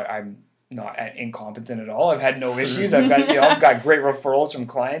I'm not incompetent at all, I've had no issues. I've got great referrals from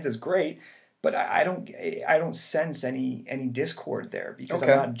clients. It's great. But I don't sense any discord there because I'm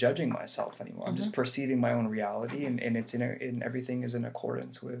not judging myself anymore. I'm just perceiving my own reality, and it's in everything is in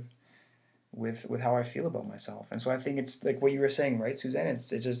accordance with how I feel about myself. And so I think it's like what you were saying, right, Susanne?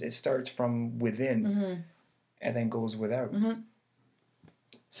 It starts from within and then goes without.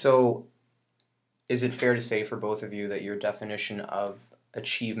 So is it fair to say for both of you that your definition of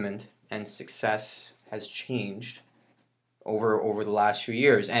achievement and success has changed over the last few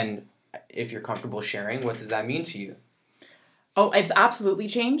years? And if you're comfortable sharing, what does that mean to you? Oh, it's absolutely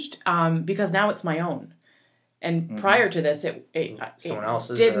changed because now it's my own. And prior to this, it Someone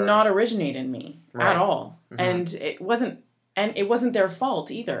else's did not originate in me at all. And it wasn't their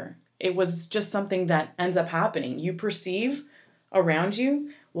fault either. It was just something that ends up happening. You perceive around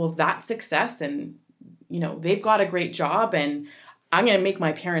you, well, that's success, and they've got a great job, and I'm going to make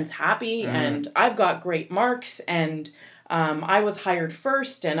my parents happy, and I've got great marks, and I was hired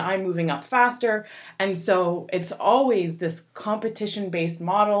first, and I'm moving up faster. And so it's always this competition-based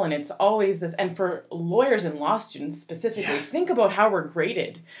model, and it's always this, and for lawyers and law students specifically, think about how we're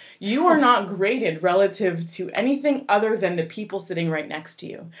graded. You are not graded relative to anything other than the people sitting right next to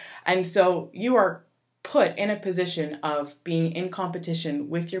you. And so you are put in a position of being in competition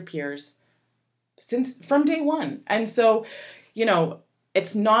with your peers from day one. And so,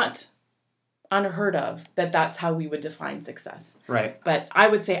 it's not unheard of that's how we would define success. Right. But I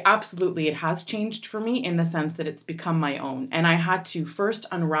would say absolutely it has changed for me in the sense that it's become my own. And I had to first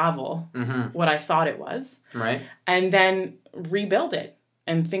unravel what I thought it was. Right. And then rebuild it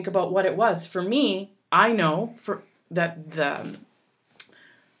and think about what it was. For me, I know that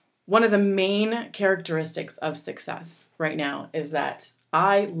one of the main characteristics of success right now is that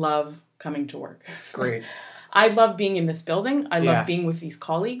I love coming to work. Great. I love being in this building. I love being with these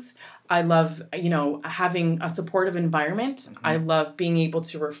colleagues. I love, having a supportive environment. I love being able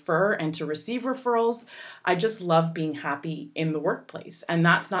to refer and to receive referrals. I just love being happy in the workplace. And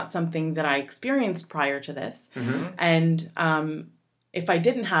that's not something that I experienced prior to this. And if I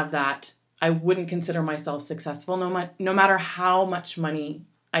didn't have that, I wouldn't consider myself successful no matter how much money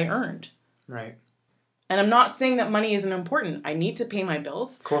I earned. Right. And I'm not saying that money isn't important. I need to pay my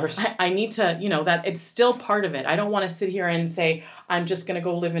bills. Of course. I need to, that it's still part of it. I don't want to sit here and say, I'm just going to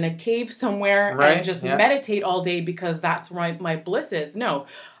go live in a cave somewhere and just meditate all day because that's where my bliss is. No,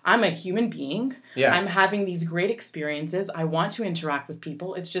 I'm a human being. Yeah. I'm having these great experiences. I want to interact with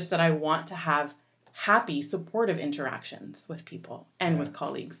people. It's just that I want to have happy, supportive interactions with people and with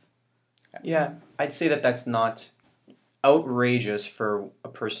colleagues. Yeah, I'd say that's not outrageous for a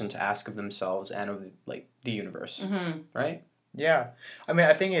person to ask of themselves and of the universe, right? Yeah, I mean,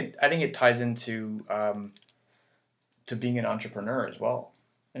 I think it ties into to being an entrepreneur as well,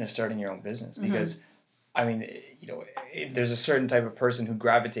 and starting your own business. Because, I mean, there's a certain type of person who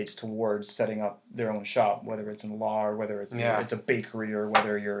gravitates towards setting up their own shop, whether it's in law or whether it's it's a bakery or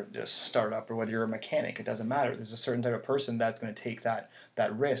whether you're a startup or whether you're a mechanic. It doesn't matter. There's a certain type of person that's going to take that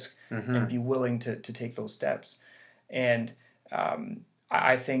risk and be willing to take those steps. And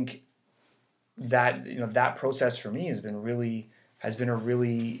I think that that process for me has been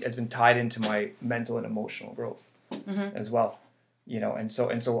tied into my mental and emotional growth as well. And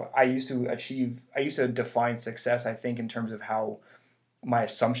so I used to define success, I think, in terms of how my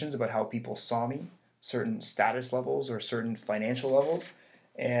assumptions about how people saw me, certain status levels or certain financial levels,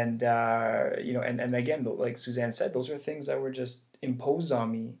 and and again, like Susanne said, those are things that were just imposed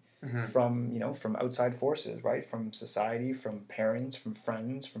on me. From outside forces, right? From society, from parents, from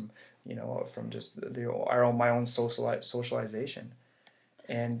friends, from just my own socialization.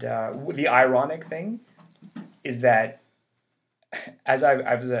 And the ironic thing is that as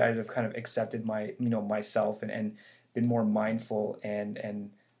I've kind of accepted my myself and been more mindful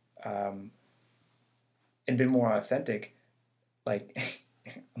and been more authentic, like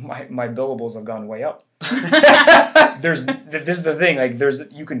my billables have gone way up. This is the thing,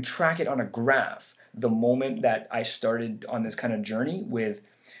 you can track it on a graph. The moment that I started on this kind of journey with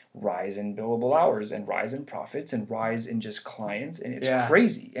rise in billable hours and rise in profits and rise in just clients, and it's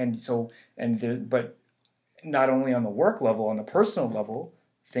crazy. But not only on the work level, on the personal level,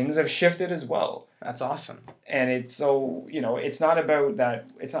 things have shifted as well. That's awesome. And it's so, it's not about that.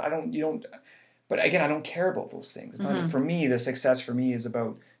 It's not, but again, I don't care about those things. It's not, for me, the success for me is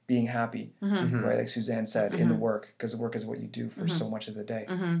about being happy, right? Like Susanne said, in the work, because the work is what you do for so much of the day.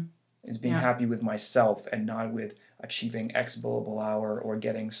 Is being happy with myself and not with achieving X billable hour or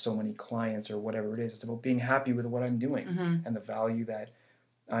getting so many clients or whatever it is. It's about being happy with what I'm doing and the value that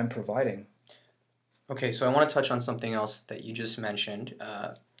I'm providing. Okay, so I want to touch on something else that you just mentioned,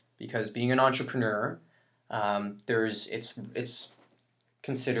 because being an entrepreneur, it's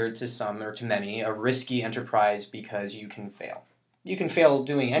considered to some or to many a risky enterprise because you can fail. You can fail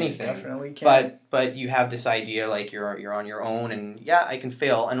doing anything. You definitely can. But you have this idea like you're on your own and I can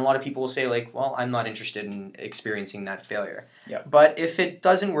fail. And a lot of people will say like, well, I'm not interested in experiencing that failure. Yeah. But if it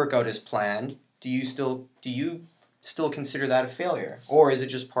doesn't work out as planned, do you still consider that a failure, or is it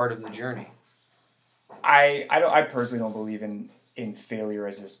just part of the journey? I personally don't believe in failure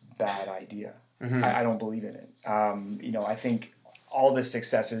as this bad idea. Mm-hmm. I don't believe in it. I think all the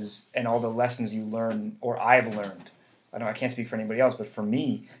successes and all the lessons you learn, or I've learned, I can't speak for anybody else, but for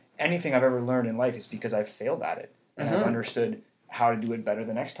me, anything I've ever learned in life is because I've failed at it and I've understood how to do it better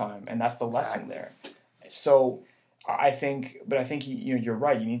the next time, and that's the lesson there. So I think you're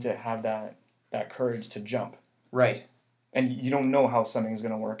right. You need to have that courage to jump. Right. And you don't know how something's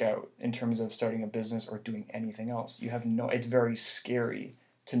going to work out in terms of starting a business or doing anything else. It's very scary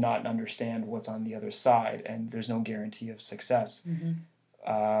to not understand what's on the other side, and there's no guarantee of success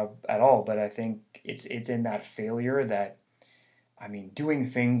at all. But I think it's in that failure that, doing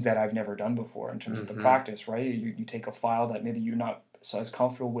things that I've never done before in terms of the practice, right? You take a file that maybe you're not so as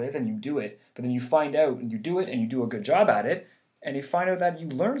comfortable with, and you do it, but then you find out and you do it and you do a good job at it, and you find out that you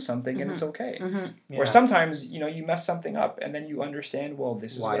learned something and it's okay. Yeah. Or sometimes, you mess something up and then you understand, well,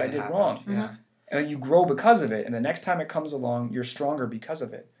 this is Why what I it did happened. wrong. Yeah. And then you grow because of it, and the next time it comes along, you're stronger because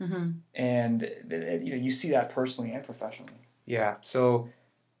of it. And you see that personally and professionally. Yeah. So,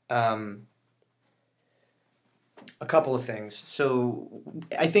 a couple of things. So,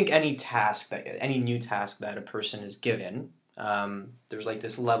 I think any new task that a person is given, there's like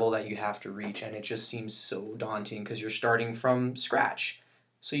this level that you have to reach, and it just seems so daunting because you're starting from scratch.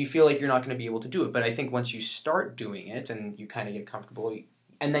 So you feel like you're not going to be able to do it. But I think once you start doing it and you kind of get comfortable,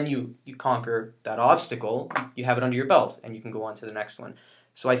 and then you conquer that obstacle, you have it under your belt, and you can go on to the next one.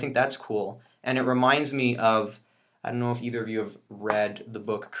 So I think that's cool. And it reminds me of, I don't know if either of you have read the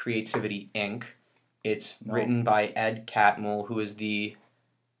book Creativity, Inc. It's written by Ed Catmull, who is the,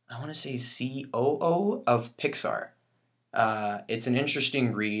 I want to say, COO of Pixar. It's an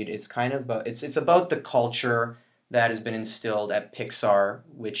interesting read. It's kind of it's about the culture that has been instilled at Pixar,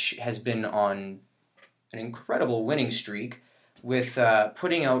 which has been on an incredible winning streak with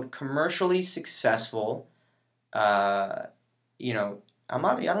putting out commercially successful, I don't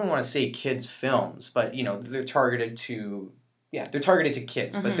want to say kids films, but they're targeted to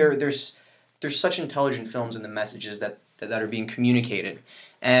kids, but there's such intelligent films in the messages that are being communicated,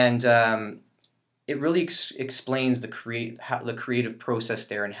 and it really explains the creative process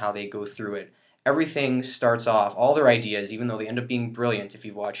there and how they go through it. Everything starts off, all their ideas, even though they end up being brilliant. If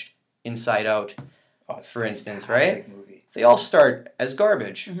you've watched Inside Out, for instance, right? Movie. They all start as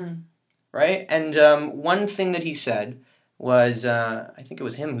garbage, right? And one thing that he said was, I think it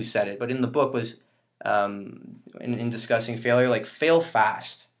was him who said it, but in the book was, in discussing failure, like, fail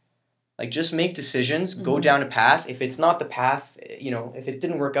fast. Like, just make decisions, go down a path. If it's not the path, if it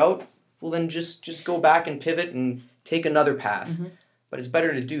didn't work out, well, then just go back and pivot and take another path. But it's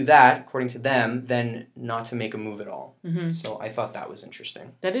better to do that, according to them, than not to make a move at all. So I thought that was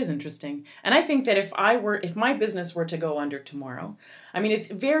interesting. That is interesting. And I think that if my business were to go under tomorrow,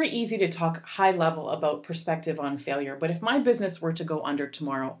 it's very easy to talk high level about perspective on failure, but if my business were to go under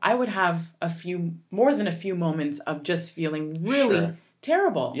tomorrow, I would have more than a few moments of just feeling really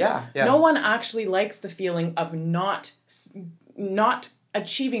terrible. Yeah. No one actually likes the feeling of not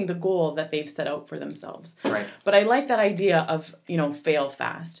achieving the goal that they've set out for themselves. Right. But I like that idea of, fail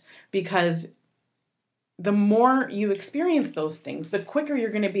fast, because the more you experience those things, the quicker you're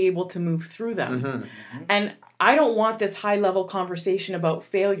going to be able to move through them. And I don't want this high level conversation about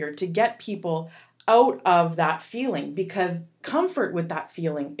failure to get people out of that feeling, because comfort with that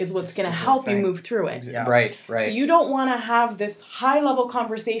feeling is what's going to help you move through it. Yeah. Right. So you don't want to have this high level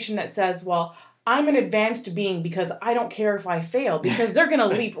conversation that says, well, I'm an advanced being because I don't care if I fail, because they're going to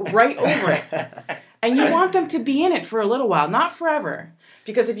leap right over it. And you want them to be in it for a little while, not forever.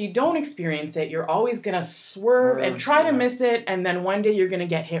 Because if you don't experience it, you're always going to swerve and try to miss it, and then one day you're going to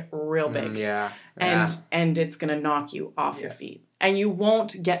get hit real big. And it's going to knock you off your feet. And you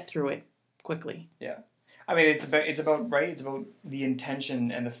won't get through it quickly. Yeah. It's about the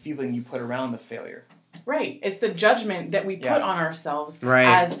intention and the feeling you put around the failure. Right. It's the judgment that we put on ourselves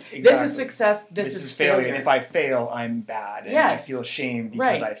as Exactly. This is success, this is failure. And if I fail, I'm bad. And I feel ashamed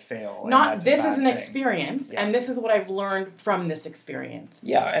because I fail. Not this is an experience, and this is what I've learned from this experience.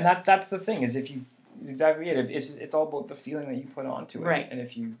 Yeah, and that's the thing, is it's exactly it. It's all about the feeling that you put onto it. Right.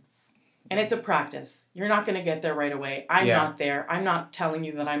 And it's a practice. You're not going to get there right away. I'm not there. I'm not telling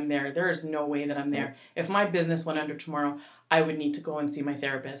you that I'm there. There is no way that I'm there. If my business went under tomorrow, I would need to go and see my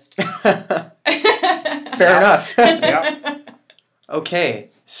therapist. Fair enough. Okay,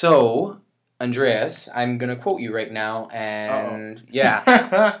 so Andreas, I'm gonna quote you right now, and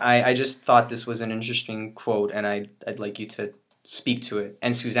I just thought this was an interesting quote, and I'd like you to speak to it.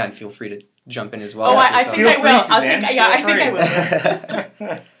 And Susanne, feel free to jump in as well. Oh, I think I will. I think I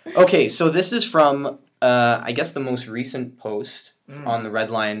will. Okay, so this is from I guess the most recent post on the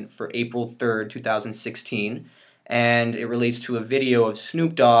Redline for April 3rd, 2016. And it relates to a video of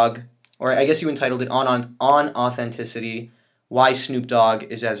Snoop Dogg, or I guess you entitled it on Authenticity, Why Snoop Dogg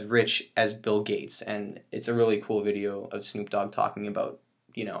is as Rich as Bill Gates. And it's a really cool video of Snoop Dogg talking about,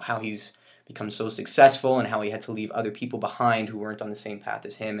 how he's become so successful and how he had to leave other people behind who weren't on the same path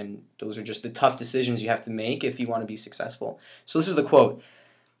as him. And those are just the tough decisions you have to make if you want to be successful. So this is the quote.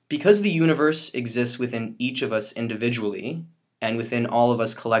 Because the universe exists within each of us individually and within all of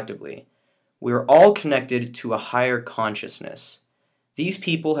us collectively, we are all connected to a higher consciousness. These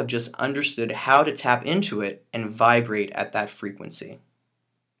people have just understood how to tap into it and vibrate at that frequency.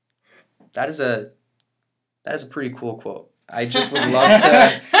 That is a pretty cool quote. I just would love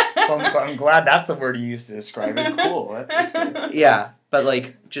to... Well, I'm glad that's the word you used to describe it. Cool. That's good. Yeah,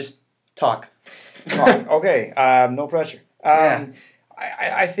 but just talk. Okay, no pressure. Yeah.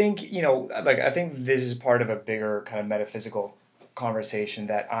 I think, I think this is part of a bigger kind of metaphysical conversation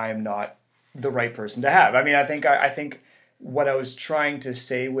that I'm not the right person to have. I mean, I think what I was trying to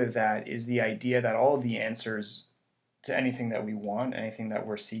say with that is the idea that all of the answers to anything that we want, anything that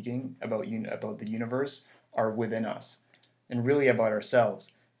we're seeking about the universe are within us and really about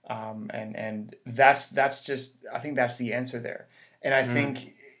ourselves. And that's just, I think that's the answer there. And I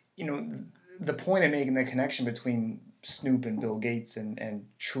think, the point of making the connection between Snoop and Bill Gates and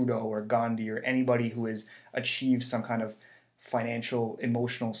Trudeau or Gandhi or anybody who has achieved some kind of financial,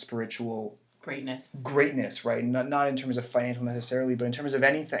 emotional, spiritual greatness, right? Not in terms of financial necessarily, but in terms of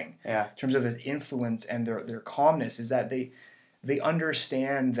anything. Yeah. In terms of his influence and their calmness, is that they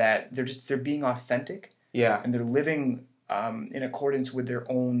understand that they're being authentic. Yeah. And they're living in accordance with their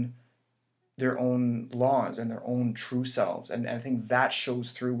own laws and their own true selves. And I think that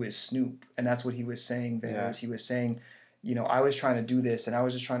shows through with Snoop. And that's what he was saying there. Yeah. He was saying, I was trying to do this and I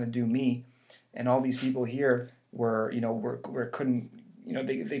was just trying to do me. And all these people here couldn't,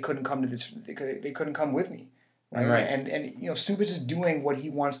 they couldn't come to this, they couldn't come with me. Right. And Snoop is just doing what he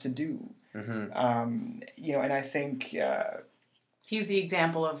wants to do. Mm-hmm. And I think, he's the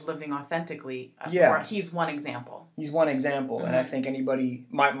example of living authentically. Yeah. Or he's one example. He's one example. Mm-hmm. And I think anybody,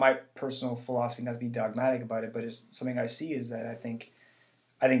 my personal philosophy, not to be dogmatic about it, but it's something I see is that I think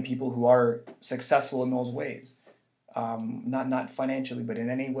people who are successful in those ways, not financially, but in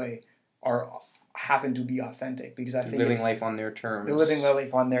any way, happen to be authentic, because I think living life on their terms. They're living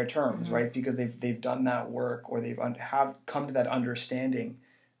life on their terms, mm-hmm. right? Because they've done that work, or have come to that understanding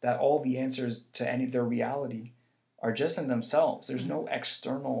that all the answers to any of their reality are just in themselves. There's no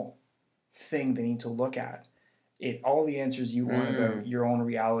external thing they need to look at. All the answers you want about your own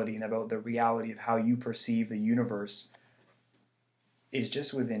reality and about the reality of how you perceive the universe is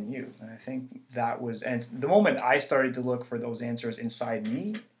just within you. And I think that was, and the moment I started to look for those answers inside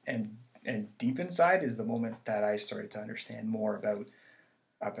me and deep inside is the moment that I started to understand more about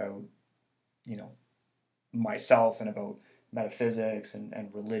myself and about metaphysics and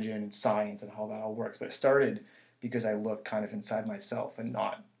religion and science and how that all works. But it started because I looked kind of inside myself and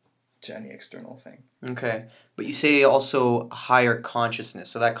not to any external thing. Okay. But you say also higher consciousness.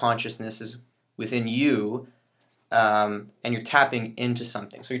 So that consciousness is within you, and you're tapping into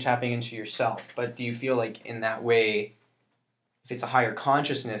something. So you're tapping into yourself. But do you feel like in that way, if it's a higher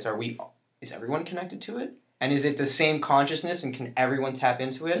consciousness, is everyone connected to it? And is it the same consciousness, and can everyone tap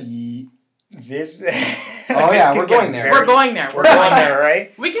into it? Oh yeah, we're going there. We're going there,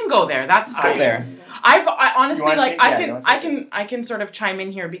 right? We can go there. That's fine. Go there. I honestly I can sort of chime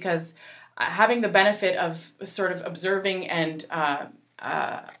in here because having the benefit of sort of observing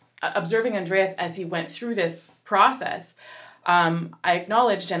Andreas as he went through this process, I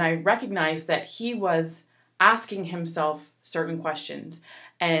acknowledged and I recognized that he was asking himself certain questions,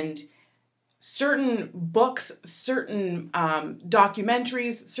 and certain books, certain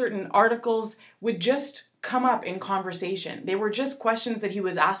documentaries, certain articles would just come up in conversation. They were just questions that he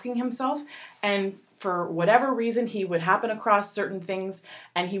was asking himself, and for whatever reason, he would happen across certain things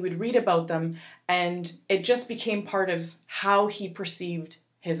and he would read about them, and it just became part of how he perceived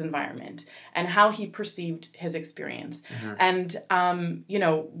his environment and how he perceived his experience. Mm-hmm. And,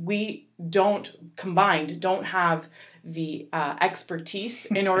 we don't have the expertise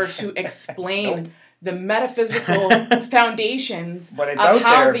in order to explain the metaphysical foundations of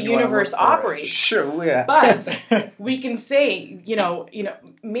how the universe operates. Sure, yeah. But we can say,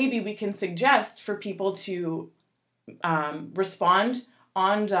 maybe we can suggest for people to respond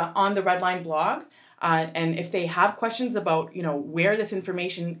on the Redline blog. And if they have questions about, where this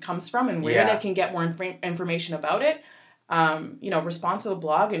information comes from and where they can get more information about it, respond to the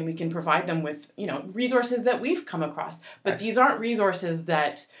blog, and we can provide them with, resources that we've come across. But these aren't resources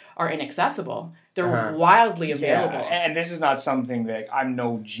that are inaccessible. They're wildly available. Yeah, and this is not something that I'm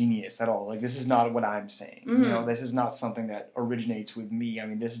no genius at all. Like, this is not what I'm saying. You know, this is not something that originates with me. I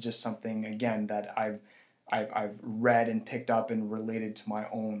mean, this is just something, again, that I've read and picked up and related to my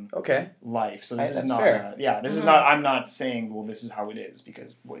own life. So this is not fair. This is not. I'm not saying, well, this is how it is,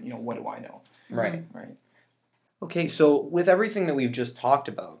 because what do I know? Right. Right. Okay, so with everything that we've just talked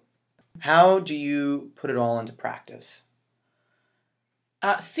about, how do you put it all into practice?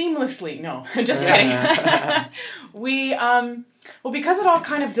 Seamlessly, no, just kidding. Well, because it all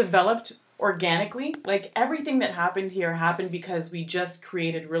kind of developed organically, like everything that happened here happened because we just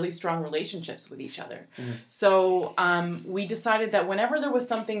created really strong relationships with each other. So we decided that whenever there was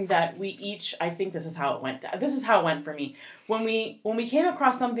something that we each, I think this is how it went. This is how it went for me. When we came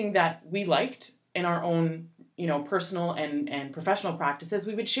across something that we liked in our own personal and professional practices,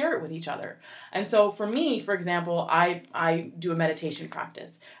 we would share it with each other. And so for me, for example, I do a meditation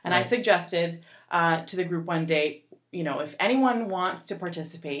practice. And I suggested to the group one day, if anyone wants to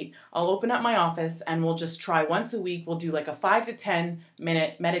participate, I'll open up my office and we'll just try once a week. We'll do like a 5 to 10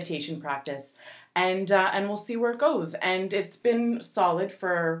 minute meditation practice. And we'll see where it goes. And it's been solid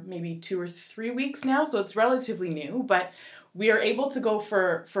for maybe 2 or 3 weeks now. So it's relatively new, but we are able to go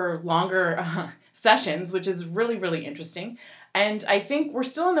for longer sessions, which is really, really interesting. And I think we're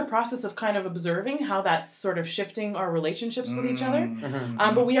still in the process of kind of observing how that's sort of shifting our relationships with each other.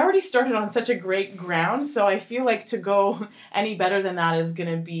 But we already started on such a great ground, so I feel like to go any better than that is going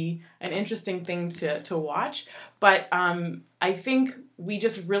to be an interesting thing to watch. But I think we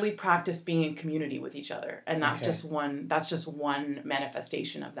just really practice being in community with each other, and that's just one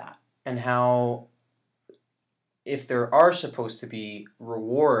manifestation of that. And how, if there are supposed to be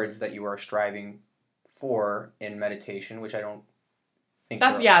rewards that you are striving for in meditation, which I don't think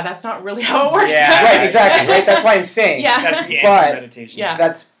that's not really how it works. Yeah, right, exactly, right? That's why I'm saying. That's the answer to meditation.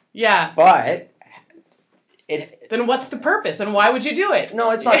 But then what's the purpose? Then why would you do it? No,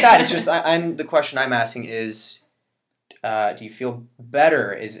 it's not that. It's just the question I'm asking is, do you feel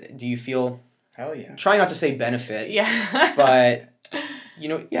better? Do you feel? Hell yeah. I'm trying not to say benefit. Yeah. But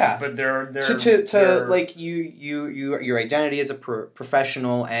But they're like your identity as a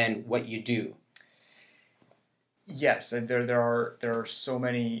professional and what you do. Yes, and there are so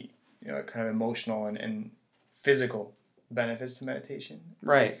many kind of emotional and physical benefits to meditation.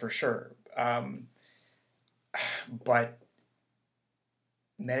 Right. For sure. But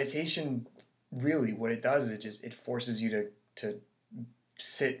meditation, really, what it does is it forces you to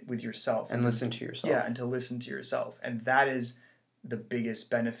sit with yourself and listen to yourself. Yeah, and to listen to yourself, and that is the biggest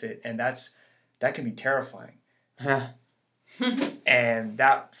benefit, and that can be terrifying. And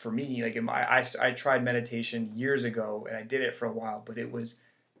that, for me, like I tried meditation years ago, and I did it for a while, but it was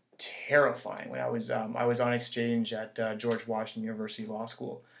terrifying. When I was on exchange at George Washington University Law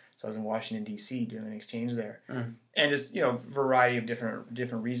School, so I was in Washington D.C. doing an exchange there, and just variety of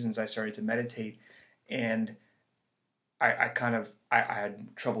different reasons I started to meditate, and I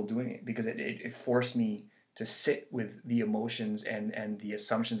had trouble doing it because it forced me to sit with the emotions and the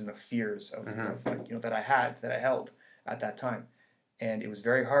assumptions and the fears of that I held at that time. And it was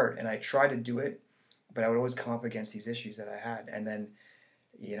very hard, and I tried to do it, but I would always come up against these issues that I had. And then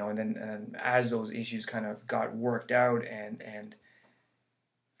as those issues kind of got worked out, and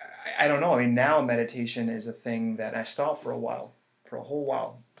I don't know, I mean, now meditation is a thing that I stopped for a whole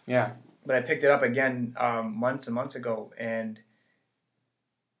while. Yeah. But I picked it up again months and months ago, and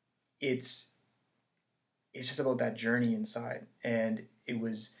it's just about that journey inside, and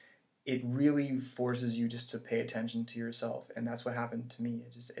it really forces you just to pay attention to yourself, and that's what happened to me.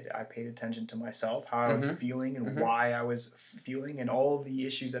 I paid attention to myself, how I was feeling, and why I was feeling, and all of the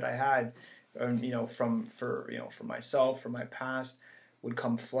issues that I had, from myself, from my past, would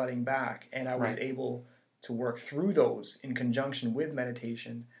come flooding back, and I was able to work through those in conjunction with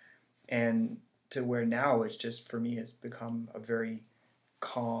meditation, and to where now it's just, for me, it's become a very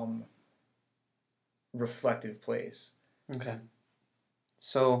calm, reflective place. Okay.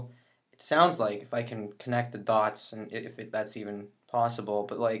 So it sounds like, if I can connect the dots, and that's even possible,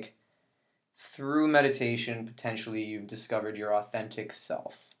 but like through meditation, potentially you've discovered your authentic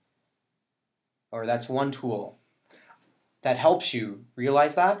self. Or that's one tool that helps you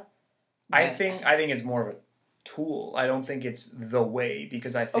realize that. I think it's more of a tool. I don't think it's the way,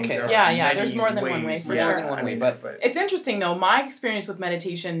 because I think there are many there's more than one way, for sure. More than one way, but it's interesting though. My experience with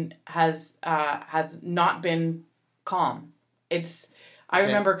meditation has not been calm. I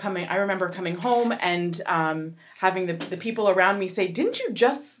remember coming home and having the people around me say, "Didn't you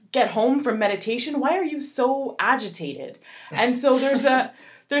just get home from meditation? Why are you so agitated?" And so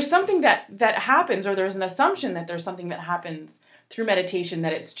there's something that happens, or there's an assumption that there's something that happens through meditation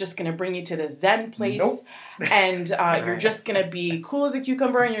that it's just going to bring you to the Zen place. Nope. And you're just going to be cool as a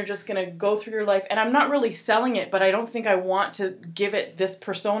cucumber and you're just going to go through your life. And I'm not really selling it, but I don't think I want to give it this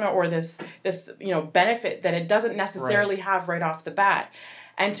persona or this benefit that it doesn't necessarily have right off the bat.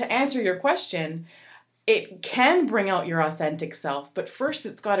 And to answer your question, it can bring out your authentic self, but first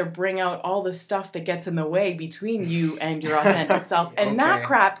it's got to bring out all the stuff that gets in the way between you and your authentic self. And that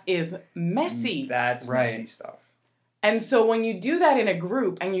crap is messy. That's messy stuff. And so when you do that in a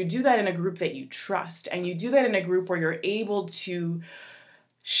group, and you do that in a group that you trust, and you do that in a group where you're able to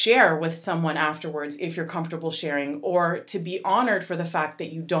share with someone afterwards if you're comfortable sharing, or to be honored for the fact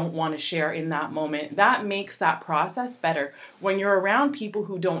that you don't want to share in that moment, that makes that process better. When you're around people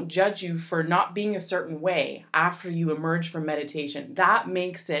who don't judge you for not being a certain way after you emerge from meditation, that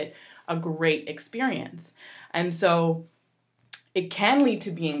makes it a great experience. And so it can lead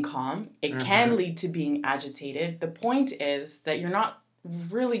to being calm. It can lead to being agitated. The point is that you're not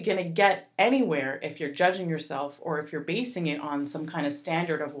really going to get anywhere if you're judging yourself or if you're basing it on some kind of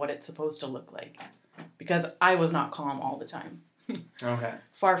standard of what it's supposed to look like. Because I was not calm all the time. Okay.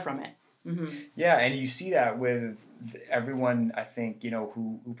 Far from it. Mm-hmm. Yeah, and you see that with everyone, I think,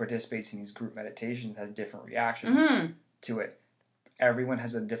 who participates in these group meditations has different reactions to it. Everyone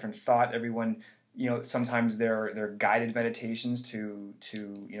has a different thought. Everyone... sometimes they're guided meditations to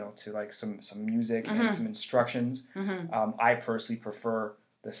like some music and some instructions. I personally prefer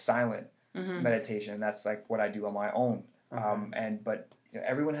the silent meditation, and that's like what I do on my own. But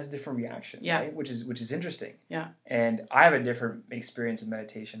everyone has a different reaction, right? Which is interesting. Yeah. And I have a different experience of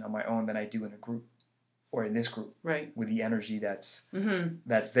meditation on my own than I do in a group or in this group. Right. With the energy that's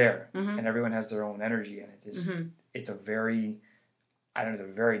there, and everyone has their own energy, and it's a very it's a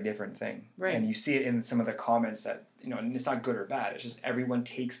very different thing. Right. And you see it in some of the comments that, and it's not good or bad. It's just everyone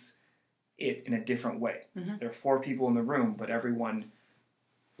takes it in a different way. There are 4 people in the room, but everyone,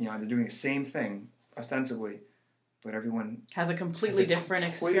 they're doing the same thing, ostensibly, but everyone has a completely different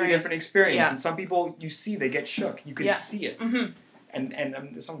experience. Completely different experience. Yeah. And some people, you see, they get shook. You can see it. And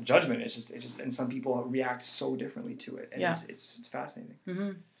there's some judgment. It's just, and some people react so differently to it. And it's fascinating.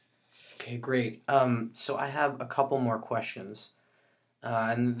 Okay, great. So I have a couple more questions.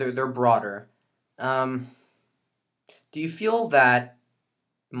 And they're broader. Do you feel that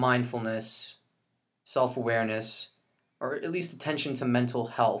mindfulness, self-awareness, or at least attention to mental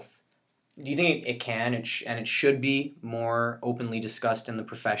health, do you think it can and it should be more openly discussed in the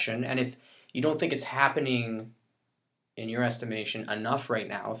profession? And if you don't think it's happening, in your estimation, enough right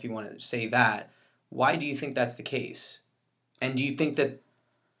now, if you want to say that, why do you think that's the case? And do you think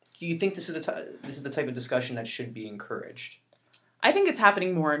this is the type of discussion that should be encouraged? I think it's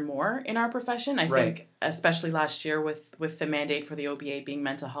happening more and more in our profession. I think, especially last year with the mandate for the OBA being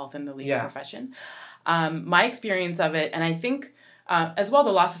mental health in the legal profession. My experience of it, and I think as well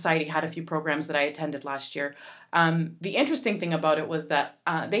the Law Society had a few programs that I attended last year. The interesting thing about it was that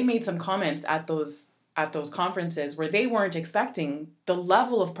they made some comments at those conferences where they weren't expecting the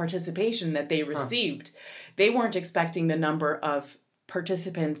level of participation that they received. They weren't expecting the number of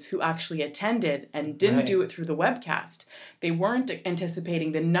participants who actually attended and didn't do it through the webcast. They weren't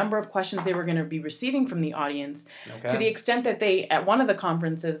anticipating the number of questions they were going to be receiving from the audience, to the extent that at one of the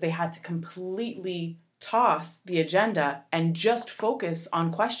conferences, they had to completely toss the agenda and just focus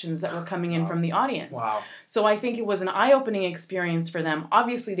on questions that were coming in from the audience. Wow. So I think it was an eye-opening experience for them.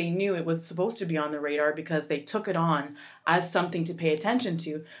 Obviously, they knew it was supposed to be on the radar because they took it on as something to pay attention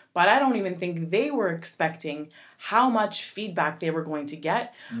to. But I don't even think they were expecting how much feedback they were going to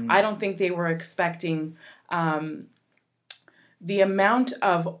get. I don't think they were expecting the amount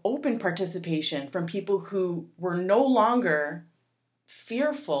of open participation from people who were no longer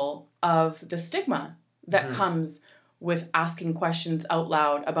fearful of the stigma that comes with asking questions out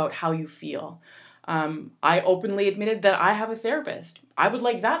loud about how you feel. I openly admitted that I have a therapist. I would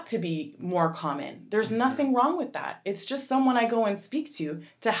like that to be more common. There's nothing wrong with that. It's just someone I go and speak to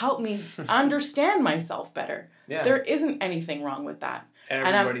help me understand myself better. Yeah. There isn't anything wrong with that.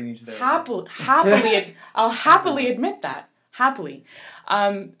 Everybody needs therapy. I'll happily admit that. Happily.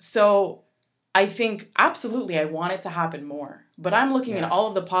 So I think absolutely I want it to happen more. But I'm looking at all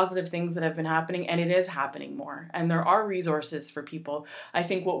of the positive things that have been happening, and it is happening more. And there are resources for people. I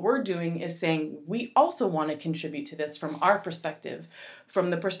think what we're doing is saying we also want to contribute to this from our perspective, from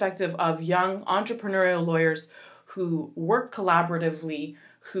the perspective of young entrepreneurial lawyers who work collaboratively,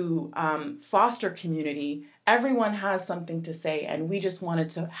 who foster community. Everyone has something to say, and we just wanted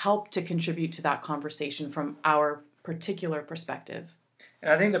to help to contribute to that conversation from our particular perspective.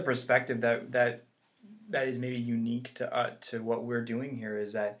 And I think the perspective that is maybe unique to what we're doing here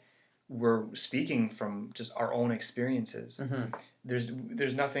is that we're speaking from just our own experiences. Mm-hmm.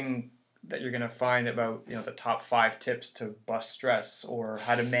 There's nothing that you're going to find about, the top 5 tips to bust stress or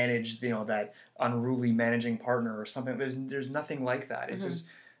how to manage, that unruly managing partner or something. There's nothing like that. It's just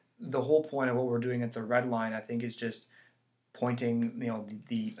the whole point of what we're doing at the Redline, I think, is just pointing,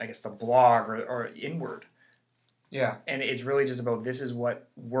 the I guess the blog or inward. Yeah. And it's really just about, this is what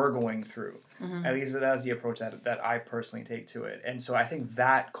we're going through. At least that's the approach that I personally take to it. And so I think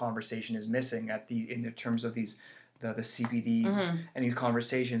that conversation is missing in the terms of these the CPDs and these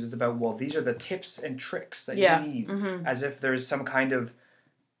conversations. It's about, well, these are the tips and tricks that you need, as if there's some kind of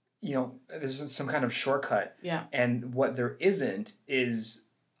there's some kind of shortcut. Yeah. And what there isn't is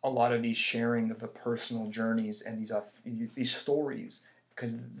a lot of these sharing of the personal journeys and these stories,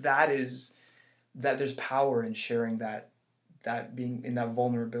 because that there's power in sharing that being in that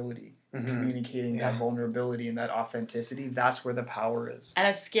vulnerability, communicating that vulnerability and that authenticity. That's where the power is. And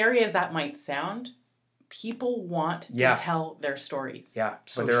as scary as that might sound, people want to tell their stories. Yeah,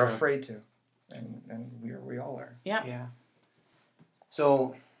 so but they're true. afraid to, and we all are. Yeah. Yeah.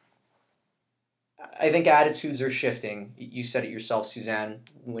 So I think attitudes are shifting. You said it yourself, Susanne,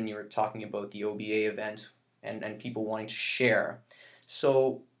 when you were talking about the OBA event and people wanting to share.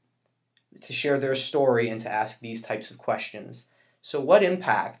 So to share their story and to ask these types of questions. So what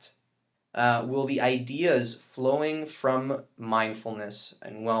impact will the ideas flowing from mindfulness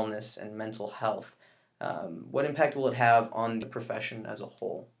and wellness and mental health, what impact will it have on the profession as a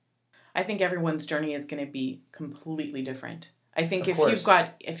whole? I think everyone's journey is going to be completely different. I think if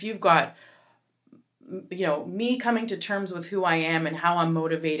you've got me coming to terms with who I am and how I'm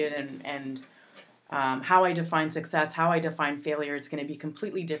motivated and how I define success, how I define failure, it's going to be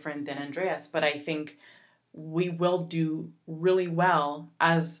completely different than Andreas. But I think we will do really well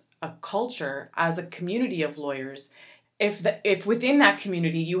as a culture, as a community of lawyers, if within that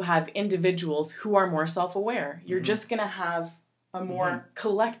community you have individuals who are more self-aware. You're just going to have a more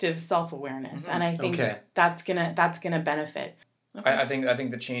collective self-awareness, and I think that's gonna benefit. Okay. I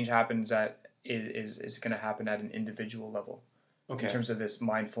think the change happens is going to happen at an individual level. Okay. In terms of this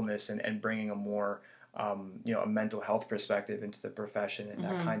mindfulness and bringing a more a mental health perspective into the profession, and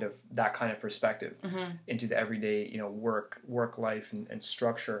that kind of perspective into the everyday work life and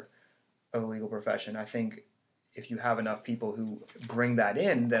structure of the legal profession. I think if you have enough people who bring that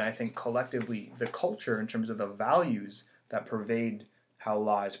in, then I think collectively the culture in terms of the values that pervade how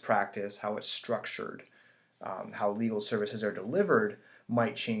law is practiced, how it's structured, how legal services are delivered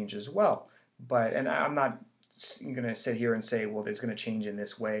might change as well. And I'm not going to sit here and say, well, it's going to change in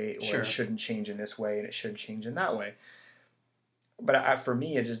this way, or it shouldn't change in this way, and it should change in that way. But for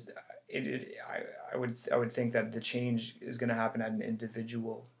me, I would think that the change is going to happen at an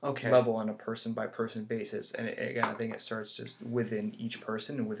individual level, on a person by person basis. And again, I think it starts just within each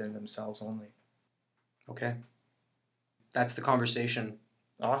person and within themselves only. Okay. That's the conversation.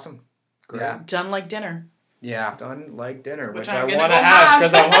 Awesome. Great. Yeah. Done like dinner. Yeah. Done like dinner, which I'm I gonna want to go have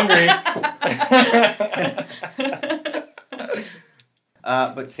because I'm hungry.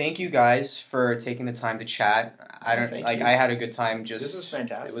 But thank you guys for taking the time to chat. I had a good time. This was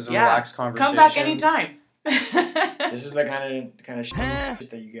fantastic. It was a relaxed conversation. Come back anytime. This is the kind of shit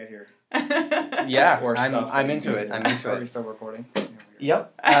that you get here. Yeah, Or I'm into it. Are we still recording?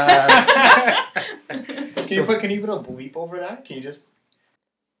 Yep. Can you put a bleep over that? Can you just?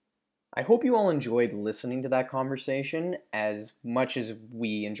 I hope you all enjoyed listening to that conversation as much as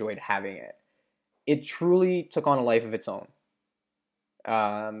we enjoyed having it. It truly took on a life of its own.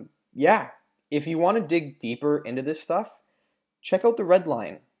 If you want to dig deeper into this stuff, check out the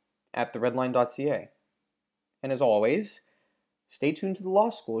Redline at theredline.ca. And as always, stay tuned to the Law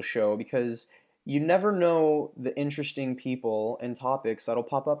School Show, because you never know the interesting people and topics that'll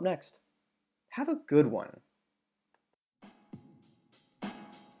pop up next. Have a good one.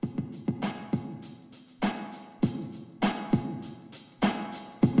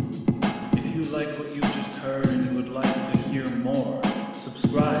 If you like what you just heard and you would like to hear more,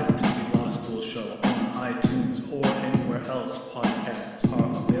 subscribe to the Law School Show on iTunes or anywhere else podcasts are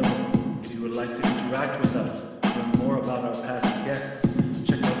available. If you would like to interact with us, learn more about our past guests,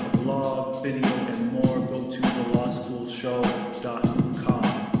 check out the blog, video, and more, go to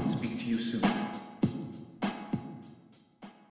thelawschoolshow.com. Speak to you soon.